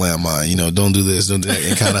 avoid that landmine, don't do this, don't do that,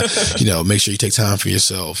 and kind of, make sure you take time for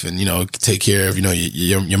yourself and, take care of,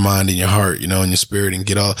 your mind and your heart, and your spirit, and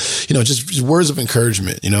get all, just words of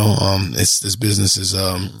encouragement. This business is,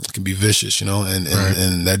 can be vicious,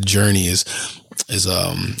 and that journey is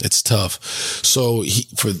it's tough. So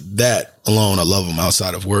for that alone, I love him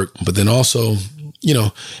outside of work, but then also,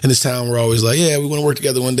 in this town, we're always like, yeah, we want to work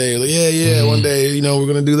together one day. Like, one day, we're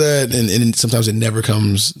going to do that. And sometimes it never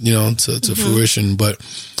comes, to fruition. But,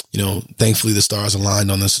 thankfully the stars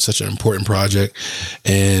aligned on this. It's such an important project.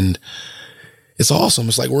 And it's awesome.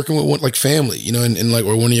 It's like working with one, like family, and like,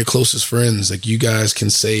 or one of your closest friends. Like you guys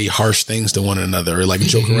can say harsh things to one another or like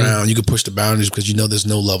joke around. You can push the boundaries because there's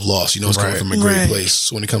no love lost. It's coming from a great place.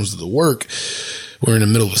 So when it comes to the work, we're in the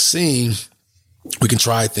middle of a scene. We can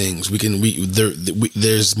try things.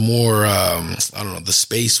 There's more, the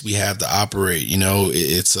space we have to operate,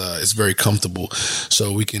 it's very comfortable.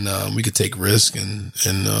 So we can take risk and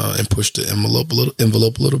push the envelope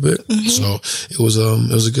a little bit. So it was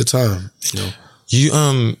a good time,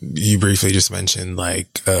 You briefly just mentioned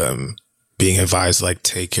like, being advised to like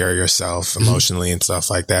take care of yourself emotionally and stuff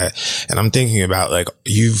like that. And I'm thinking about like,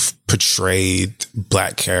 you've portrayed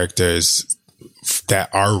Black characters that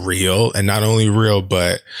are real, and not only real,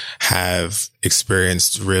 but have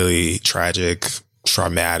experienced really tragic,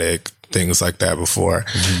 traumatic things like that before.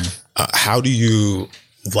 How do you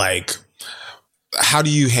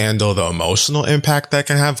handle the emotional impact that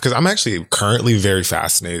can have? Because I'm actually currently very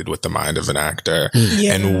fascinated with the mind of an actor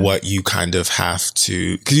and what you kind of have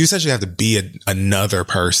to, because you essentially have to be another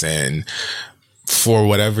person for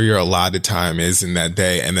whatever your allotted time is in that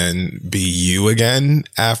day, and then be you again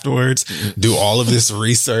afterwards. Do all of this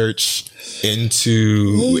research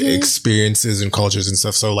into experiences and cultures and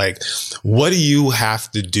stuff. So like, what do you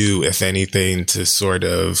have to do, if anything, to sort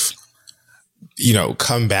of,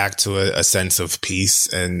 come back to a sense of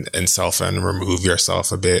peace and self, and remove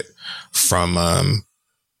yourself a bit from,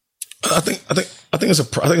 I think it's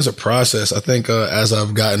a process. I think, as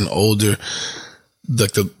I've gotten older,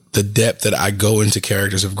 the depth that I go into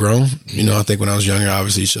characters have grown. I think when I was younger,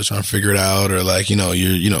 obviously you're still trying to figure it out, or like, you're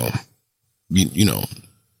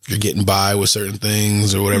getting by with certain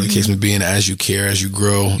things or whatever the case may be. And as you care, as you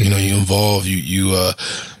grow, you evolve, you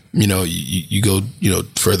go,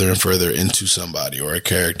 further and further into somebody or a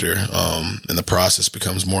character. And the process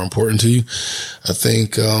becomes more important to you. I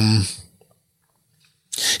think,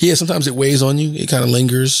 sometimes it weighs on you. It kind of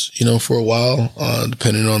lingers, for a while,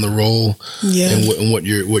 depending on the role and what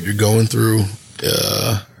you're going through.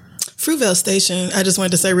 Fruitvale Station, I just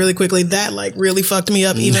wanted to say really quickly, that like really fucked me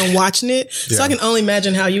up even watching it. So I can only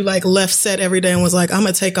imagine how you like left set every day and was like, I'm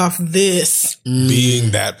going to take off this.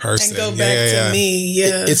 Being that person. And go back to me.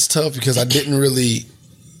 Yeah. It's tough because I didn't really,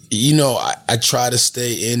 you know, I try to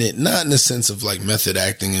stay in it, not in the sense of like method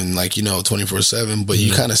acting and like, you know, 24/7, but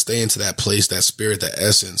you kind of stay into that place, that spirit, that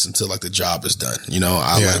essence until like the job is done. You know,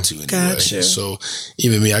 I like to anyway. Gotcha. So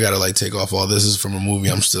even me, I got to like take off all this is from a movie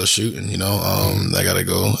I'm still shooting, you know, I got to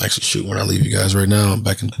go actually shoot when I leave you guys right now. I'm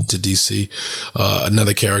back into DC,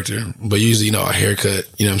 another character, but usually, you know, a haircut,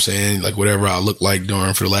 you know what I'm saying? Like whatever I look like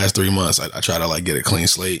during for the last 3 months, I try to like get a clean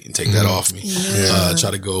slate and take that off me.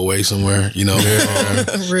 Try to go away somewhere, you know,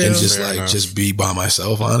 and just just be by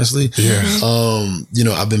myself, honestly. You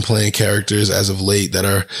know, I've been playing characters as of late that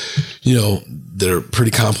are, you know, that are pretty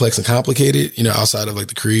complex and complicated, you know, outside of like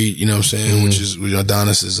the Creed, you know what I'm saying, which is, you know,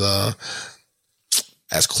 Adonis is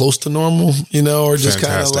as close to normal, you know, or just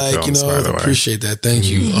kind of like, films, you know, appreciate that. Thank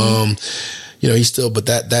you. You know, he's still, but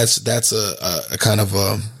that's a kind of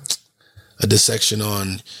a dissection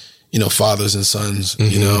on, you know, fathers and sons,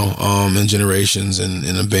 you know, and generations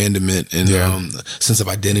and abandonment and sense of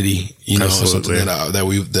identity, you know, something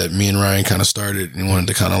that me and Ryan kind of started and wanted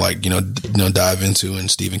to kind of like, you know, dive into, and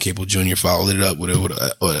Stephen Caple Jr. followed it up with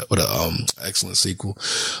a excellent sequel.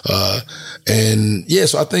 And yeah,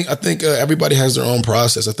 so I think everybody has their own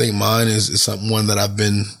process. I think mine is one that I've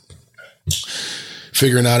been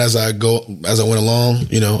figuring out as I went along,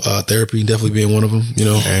 you know, therapy definitely being one of them, you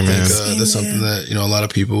know. Amen. I think that's something that, you know, a lot of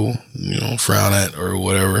people, you know, frown at or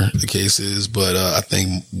whatever the case is. But I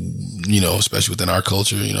think, you know, especially within our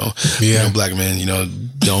culture, you know, black men, you know,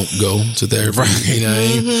 don't go to therapy. Right. You know what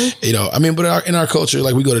I mean? You know, I mean, but in our culture,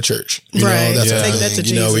 like we go to church. You know, that's take that to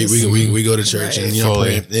you know, we go to church and, you know,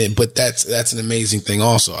 Fully. but that's an amazing thing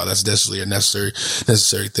also. That's definitely a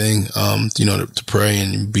necessary thing, you know, to pray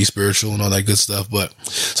and be spiritual and all that good stuff. But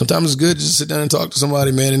sometimes it's good to just sit down and talk to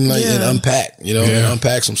somebody, man, and like and unpack, you know, and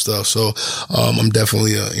unpack some stuff. So I'm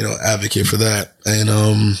definitely a, you know, advocate for that. And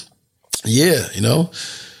you know,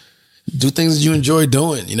 do things that you enjoy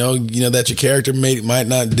doing, you know, that your character might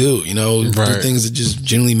not do, you know, do things that just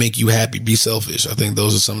generally make you happy. Be selfish. I think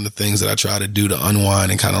those are some of the things that I try to do to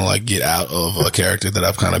unwind and kind of like get out of a character that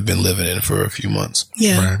I've kind of been living in for a few months.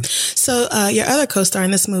 Yeah. Right. So, your other co-star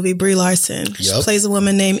in this movie, Brie Larson, she plays a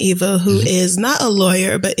woman named Eva who is not a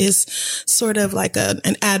lawyer, but is sort of like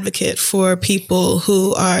an advocate for people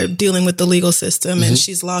who are dealing with the legal system. And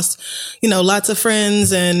she's lost, you know, lots of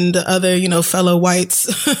friends and other, you know, fellow whites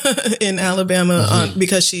in Alabama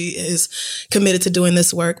because she is committed to doing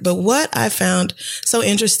this work. But what I found so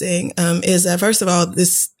interesting is that, first of all,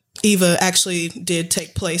 this Eva actually did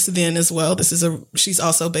take place then as well. She's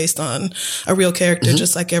also based on a real character,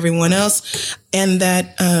 just like everyone else. And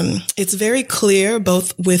that it's very clear,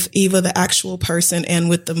 both with Eva, the actual person, and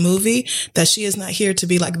with the movie, that she is not here to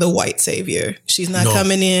be like the white savior. She's not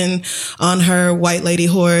coming in on her white lady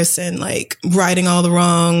horse and like righting all the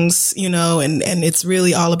wrongs, you know, and it's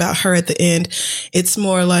really all about her at the end. It's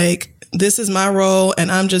more like, this is my role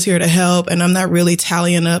and I'm just here to help, and I'm not really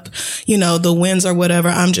tallying up, you know, the wins or whatever.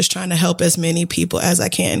 I'm just trying to help as many people as I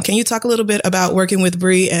can. Can you talk a little bit about working with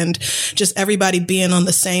Brie and just everybody being on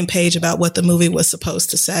the same page about what the movie was supposed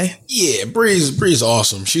to say? Yeah, Brie's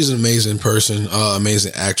awesome. She's an amazing person,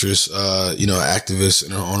 amazing actress, you know, activist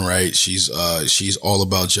in her own right. She's all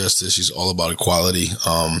about justice. She's all about equality.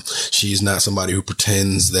 She's not somebody who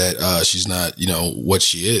pretends that, she's not, you know, what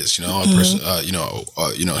she is, you know, a person, you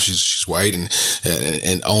know, she's white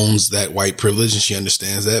and owns that white privilege, and she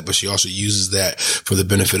understands that, but she also uses that for the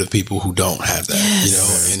benefit of people who don't have that, you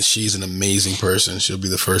know, and she's an amazing person. She'll be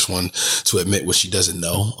the first one to admit what she doesn't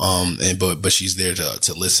know. But she's there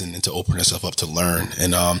to listen and to open herself up to learn.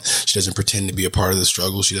 And, she doesn't pretend to be a part of the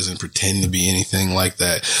struggle. She doesn't pretend to be anything like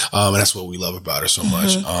that. And that's what we love about her so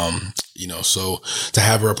much. You know, so to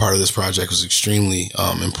have her a part of this project was extremely,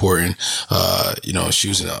 important. You know, she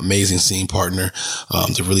was an amazing scene partner,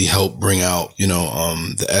 to really help bring out, you know,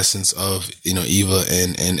 the essence of, you know, Eva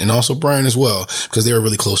and also Brian as well, because they were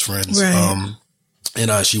really close friends. Right.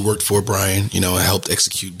 And she worked for Brian, you know, and helped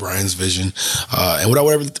execute Brian's vision. And what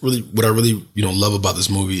I really, you know, love about this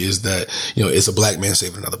movie is that, you know, it's a black man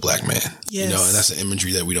saving another black man. Yes. You know, and that's an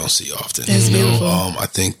imagery that we don't see often. It's beautiful. I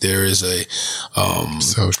think there is a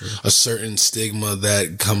certain stigma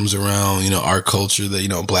that comes around, you know, our culture that, you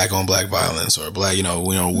know, black on black violence or black, you know,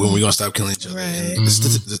 when we're going to stop killing each other. Right. And the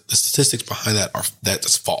statistics behind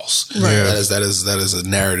that's false. Right. That is a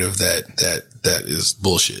narrative that that is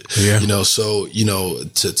bullshit. Yeah. You know, so, you know,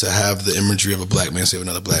 to have the imagery of a black man save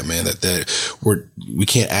another black man, we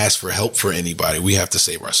can't ask for help for anybody. We have to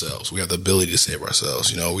save ourselves. We have the ability to save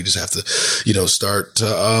ourselves. You know, we just have to, you know, start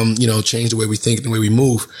to, you know, change the way we think and the way we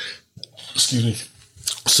move. Excuse me.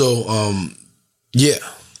 So, yeah.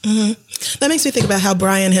 Mm-hmm. That makes me think about how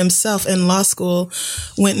Brian himself in law school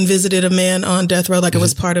went and visited a man on death row, like it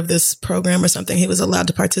was part of this program or something. He was allowed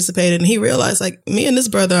to participate, and he realized, like, me and this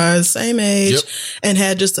brother are the same age and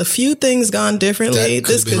had just a few things gone differently.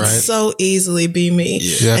 This could so easily be me.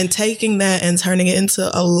 Yeah. And taking that and turning it into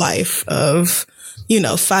a life of, you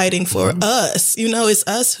know, fighting for us. You know, it's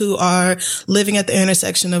us who are living at the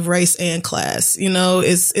intersection of race and class. You know,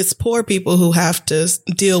 it's poor people who have to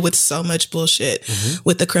deal with so much bullshit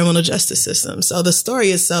with the criminal justice system. So the story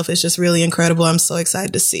itself is just really incredible. I'm so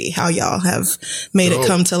excited to see how y'all have made it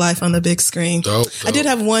come to life on the big screen. I did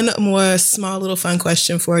have one more small little fun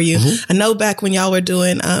question for you. I know back when y'all were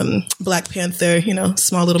doing Black Panther, you know,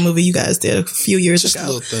 small little movie you guys did a few years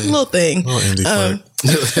ago. Little thing.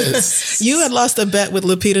 You had lost a bet with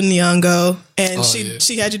Lupita Nyong'o, and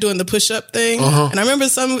she had you doing the push-up thing. And I remember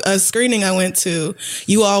some screening I went to,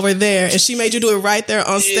 you all were there, and she made you do it right there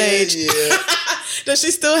on stage. Yeah. Does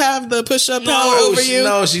she still have the push-up power over you?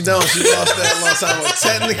 No, she don't. She lost that a long time ago.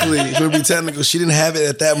 Technically, if it would be technical, she didn't have it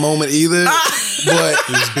at that moment either. But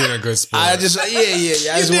just being a good sport. I just, I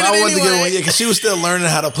wanted to get one, because she was still learning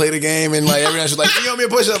how to play the game, and like every night she was like, "You owe me a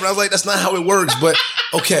push-up," and I was like, "That's not how it works." But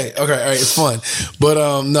okay, all right, it's fun.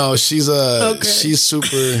 But no, she's super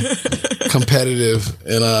competitive,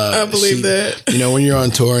 and I believe that. You know, when you're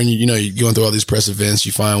on tour and you know you're going through all these press events,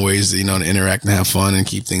 you find ways to, you know, to interact and have fun and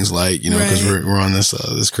keep things light. You know, because we're on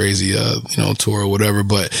this crazy you know, tour or whatever.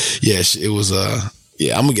 But yeah, it was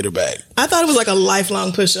yeah, I'm gonna get her back. I thought it was like a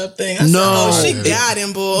lifelong push-up thing. She got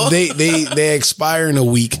him, boy. They expire in a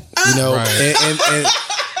week, you know, and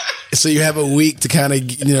so you have a week to kind of,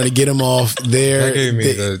 you know, to get them off there. That gave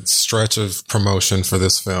me the stretch of promotion for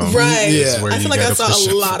this film. Right. Yeah. I feel like I saw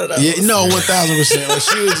a lot of those. Yeah, no, 1,000%. Like,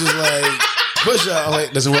 she was just like, push up. I'm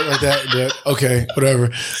like, doesn't work like that. But okay,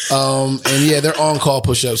 whatever. And yeah, they're on call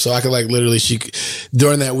push ups. So I could like literally,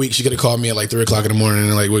 during that week, she could have called me at like 3 o'clock in the morning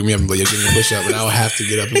and like wake me up and be like, give me a push up. And I would have to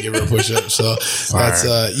get up and give her a push up. So that's,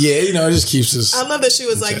 yeah, you know, it just keeps us. I love that she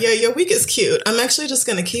was like, yeah, your week is cute. I'm actually just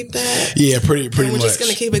going to keep that. Yeah, pretty much. We're just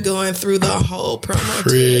going to keep it going through the whole promo.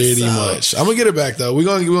 Pretty much. I'm going to get her back though. We're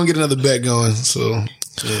going to get another bet going. So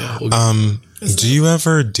yeah. Do you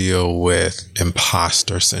ever deal with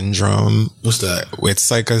imposter syndrome? What's that?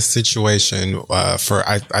 It's like a situation I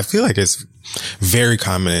feel like it's very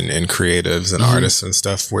common in creatives and artists and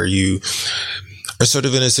stuff where you are sort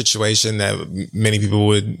of in a situation that many people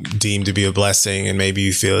would deem to be a blessing, and maybe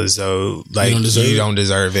you feel as though like you don't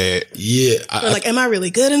deserve it. Yeah. Or like, am I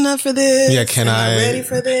really good enough for this? Yeah, am I ready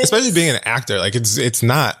for this? Especially being an actor, like it's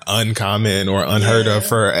not uncommon or unheard of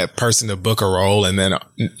for a person to book a role and then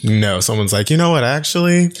someone's like, you know what,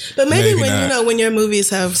 actually. But maybe when not. You know, when your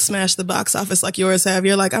movies have smashed the box office like yours have,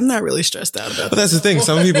 you're like, I'm not really stressed out about. But that's the thing.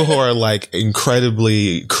 Some people who are like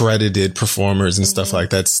incredibly credited performers and stuff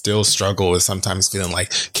like that still struggle with sometimes feeling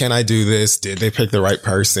like, can I do this? Did they pick the right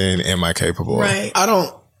person? Am I capable? Right. I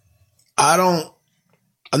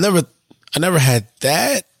never had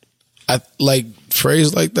that. I like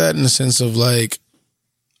phrase like that in the sense of like,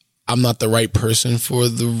 I'm not the right person for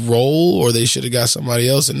the role, or they should have got somebody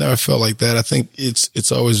else. It never felt like that. I think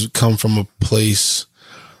it's always come from a place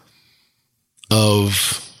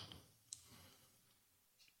of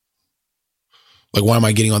like, why am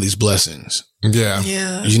I getting all these blessings? Yeah.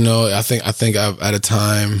 Yeah. You know, I think I've at a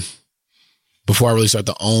time before I really start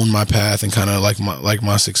to own my path and kind of like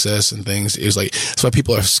my success and things, it was like, that's why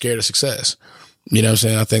people are scared of success. You know what I'm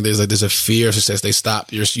saying? I think there's a fear of success.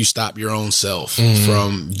 You stop your own self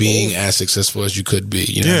from being as successful as you could be.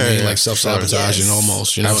 You know what I mean? Like self-sabotaging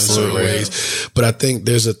almost, you know, absolutely. in certain ways. But I think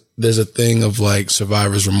there's a thing of like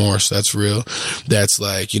survivor's remorse. That's real. That's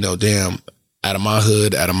like, you know, damn, out of my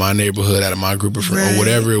hood, out of my neighborhood, out of my group of friends, or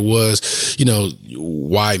whatever it was, you know,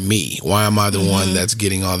 why me? Why am I the one that's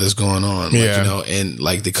getting all this going on? Like, you know, and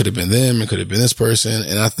like, it could have been them, it could have been this person.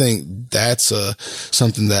 And I think that's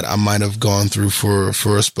something that I might have gone through for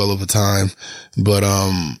a spell of a time. But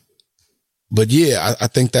yeah, I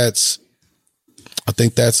think that's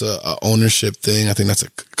a ownership thing. I think that's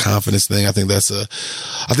a confidence thing. I think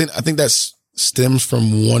that stems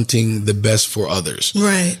from wanting the best for others.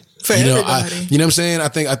 Right. For everybody. You know what I'm saying? I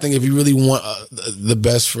think if you really want the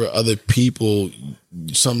best for other people,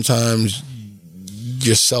 sometimes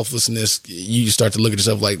your selflessness, you start to look at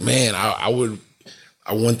yourself like, man, I would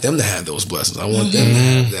I want them to have those blessings. I want them to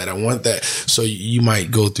have that. I want that. So you might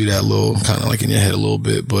go through that little kind of like in your head a little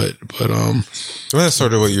bit, but well, that's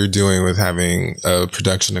sort of what you're doing with having a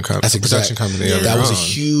production company. Yeah, that was a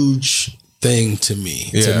huge thing to me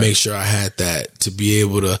to make sure I had that, to be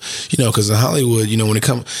able to, because in Hollywood, when it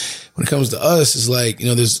comes to us, it's like,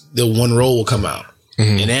 there's the one role will come out.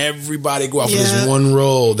 And everybody go out for this one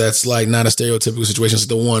role that's like not a stereotypical situation. It's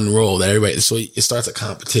the one role that everybody, so it starts a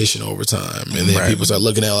competition over time. And then people start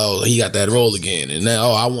looking at, oh, he got that role again. And now,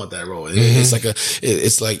 oh, I want that role. And it's like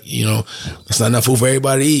it's not enough food for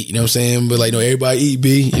everybody to eat, you know what I'm saying? But like, everybody eat,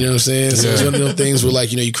 B, you know what I'm saying? So it's one of those things where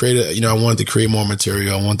like, you create I wanted to create more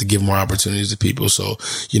material. I wanted to give more opportunities to people. So,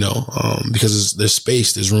 because there's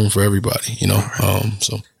space, there's room for everybody,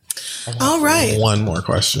 so. All right. One more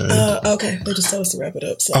question. Okay. They just told us to wrap it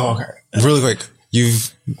up. So. Oh, okay. Really quick.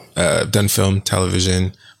 You've done film,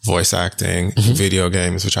 television, voice acting, video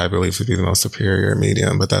games, which I believe to be the most superior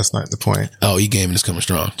medium, but that's not the point. Oh, e-gaming is coming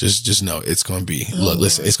strong. Just know it's going to be. Look,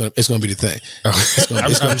 listen, it's going to be the thing.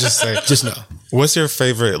 I'm just saying. Just know. What's your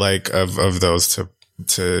favorite of those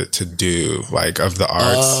to do, like, of the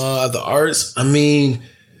arts? The arts. I mean.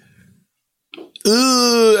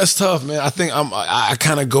 That's tough, man. I think I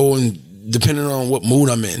kind of go in depending on what mood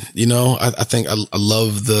I'm in, I think I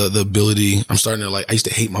love the ability. I'm starting to I used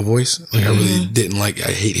to hate my voice. Like I really didn't I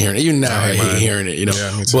hate hearing it. Even now I hate hearing it,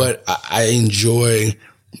 Yeah, but I enjoy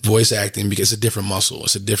voice acting because it's a different muscle.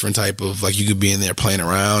 It's a different type of, you could be in there playing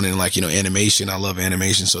around and animation. I love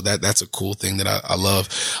animation. So that's a cool thing that I love.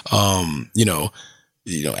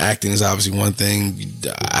 Acting is obviously one thing.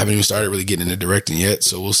 I haven't even started really getting into directing yet.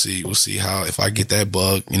 So we'll see. We'll see how, if I get that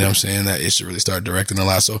bug, what I'm saying, that it should really start directing a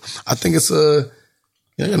lot. So I think it's a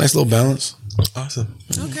nice little balance. Awesome.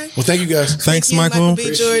 Okay. Well, thank you guys. Thanks, Michael.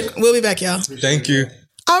 B. Jordan. We'll be back, y'all. Thank you.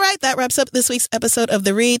 All right, that wraps up this week's episode of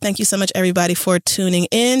The Read. Thank you so much, everybody, for tuning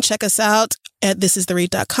in. Check us out at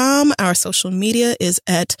thisistheread.com. Our social media is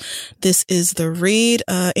at thisistheread.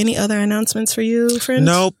 Any other announcements for you, friends?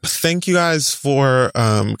 Nope. Thank you guys for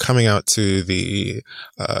coming out to the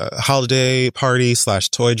holiday party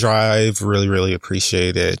 / toy drive. Really, really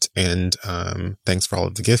appreciate it. And thanks for all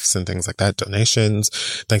of the gifts and things like that, donations.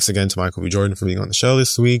 Thanks again to Michael B. Jordan for being on the show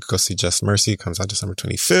this week. Go see Just Mercy. Comes out December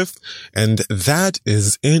 25th. And that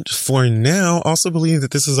is it for now. Also believe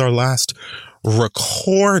that this is our last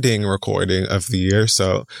recording of the year.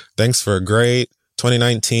 So thanks for a great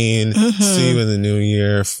 2019. See you in the new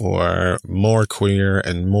year for more queer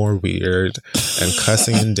and more weird and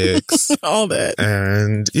cussing and dicks. All that.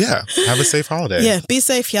 And yeah, have a safe holiday. Yeah, be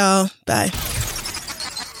safe, y'all. Bye.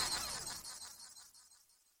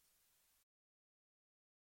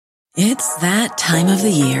 It's that time of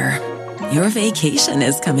the year. Your vacation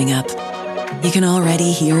is coming up. You can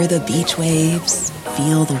already hear the beach waves,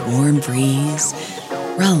 feel the warm breeze,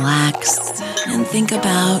 relax, and think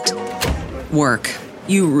about work.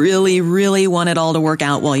 You really, really want it all to work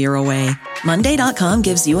out while you're away. Monday.com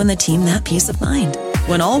gives you and the team that peace of mind.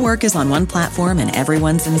 When all work is on one platform and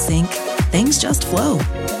everyone's in sync, things just flow.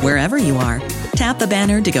 Wherever you are, tap the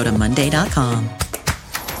banner to go to Monday.com.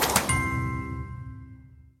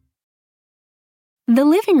 The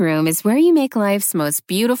living room is where you make life's most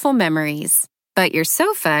beautiful memories. But your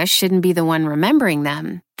sofa shouldn't be the one remembering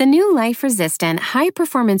them. The new life-resistant,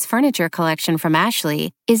 high-performance furniture collection from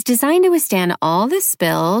Ashley is designed to withstand all the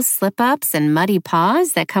spills, slip-ups, and muddy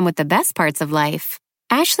paws that come with the best parts of life.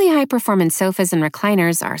 Ashley high-performance sofas and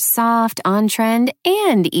recliners are soft, on-trend,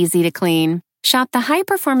 and easy to clean. Shop the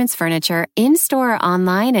high-performance furniture in-store or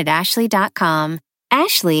online at ashley.com.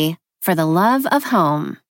 Ashley, for the love of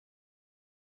home.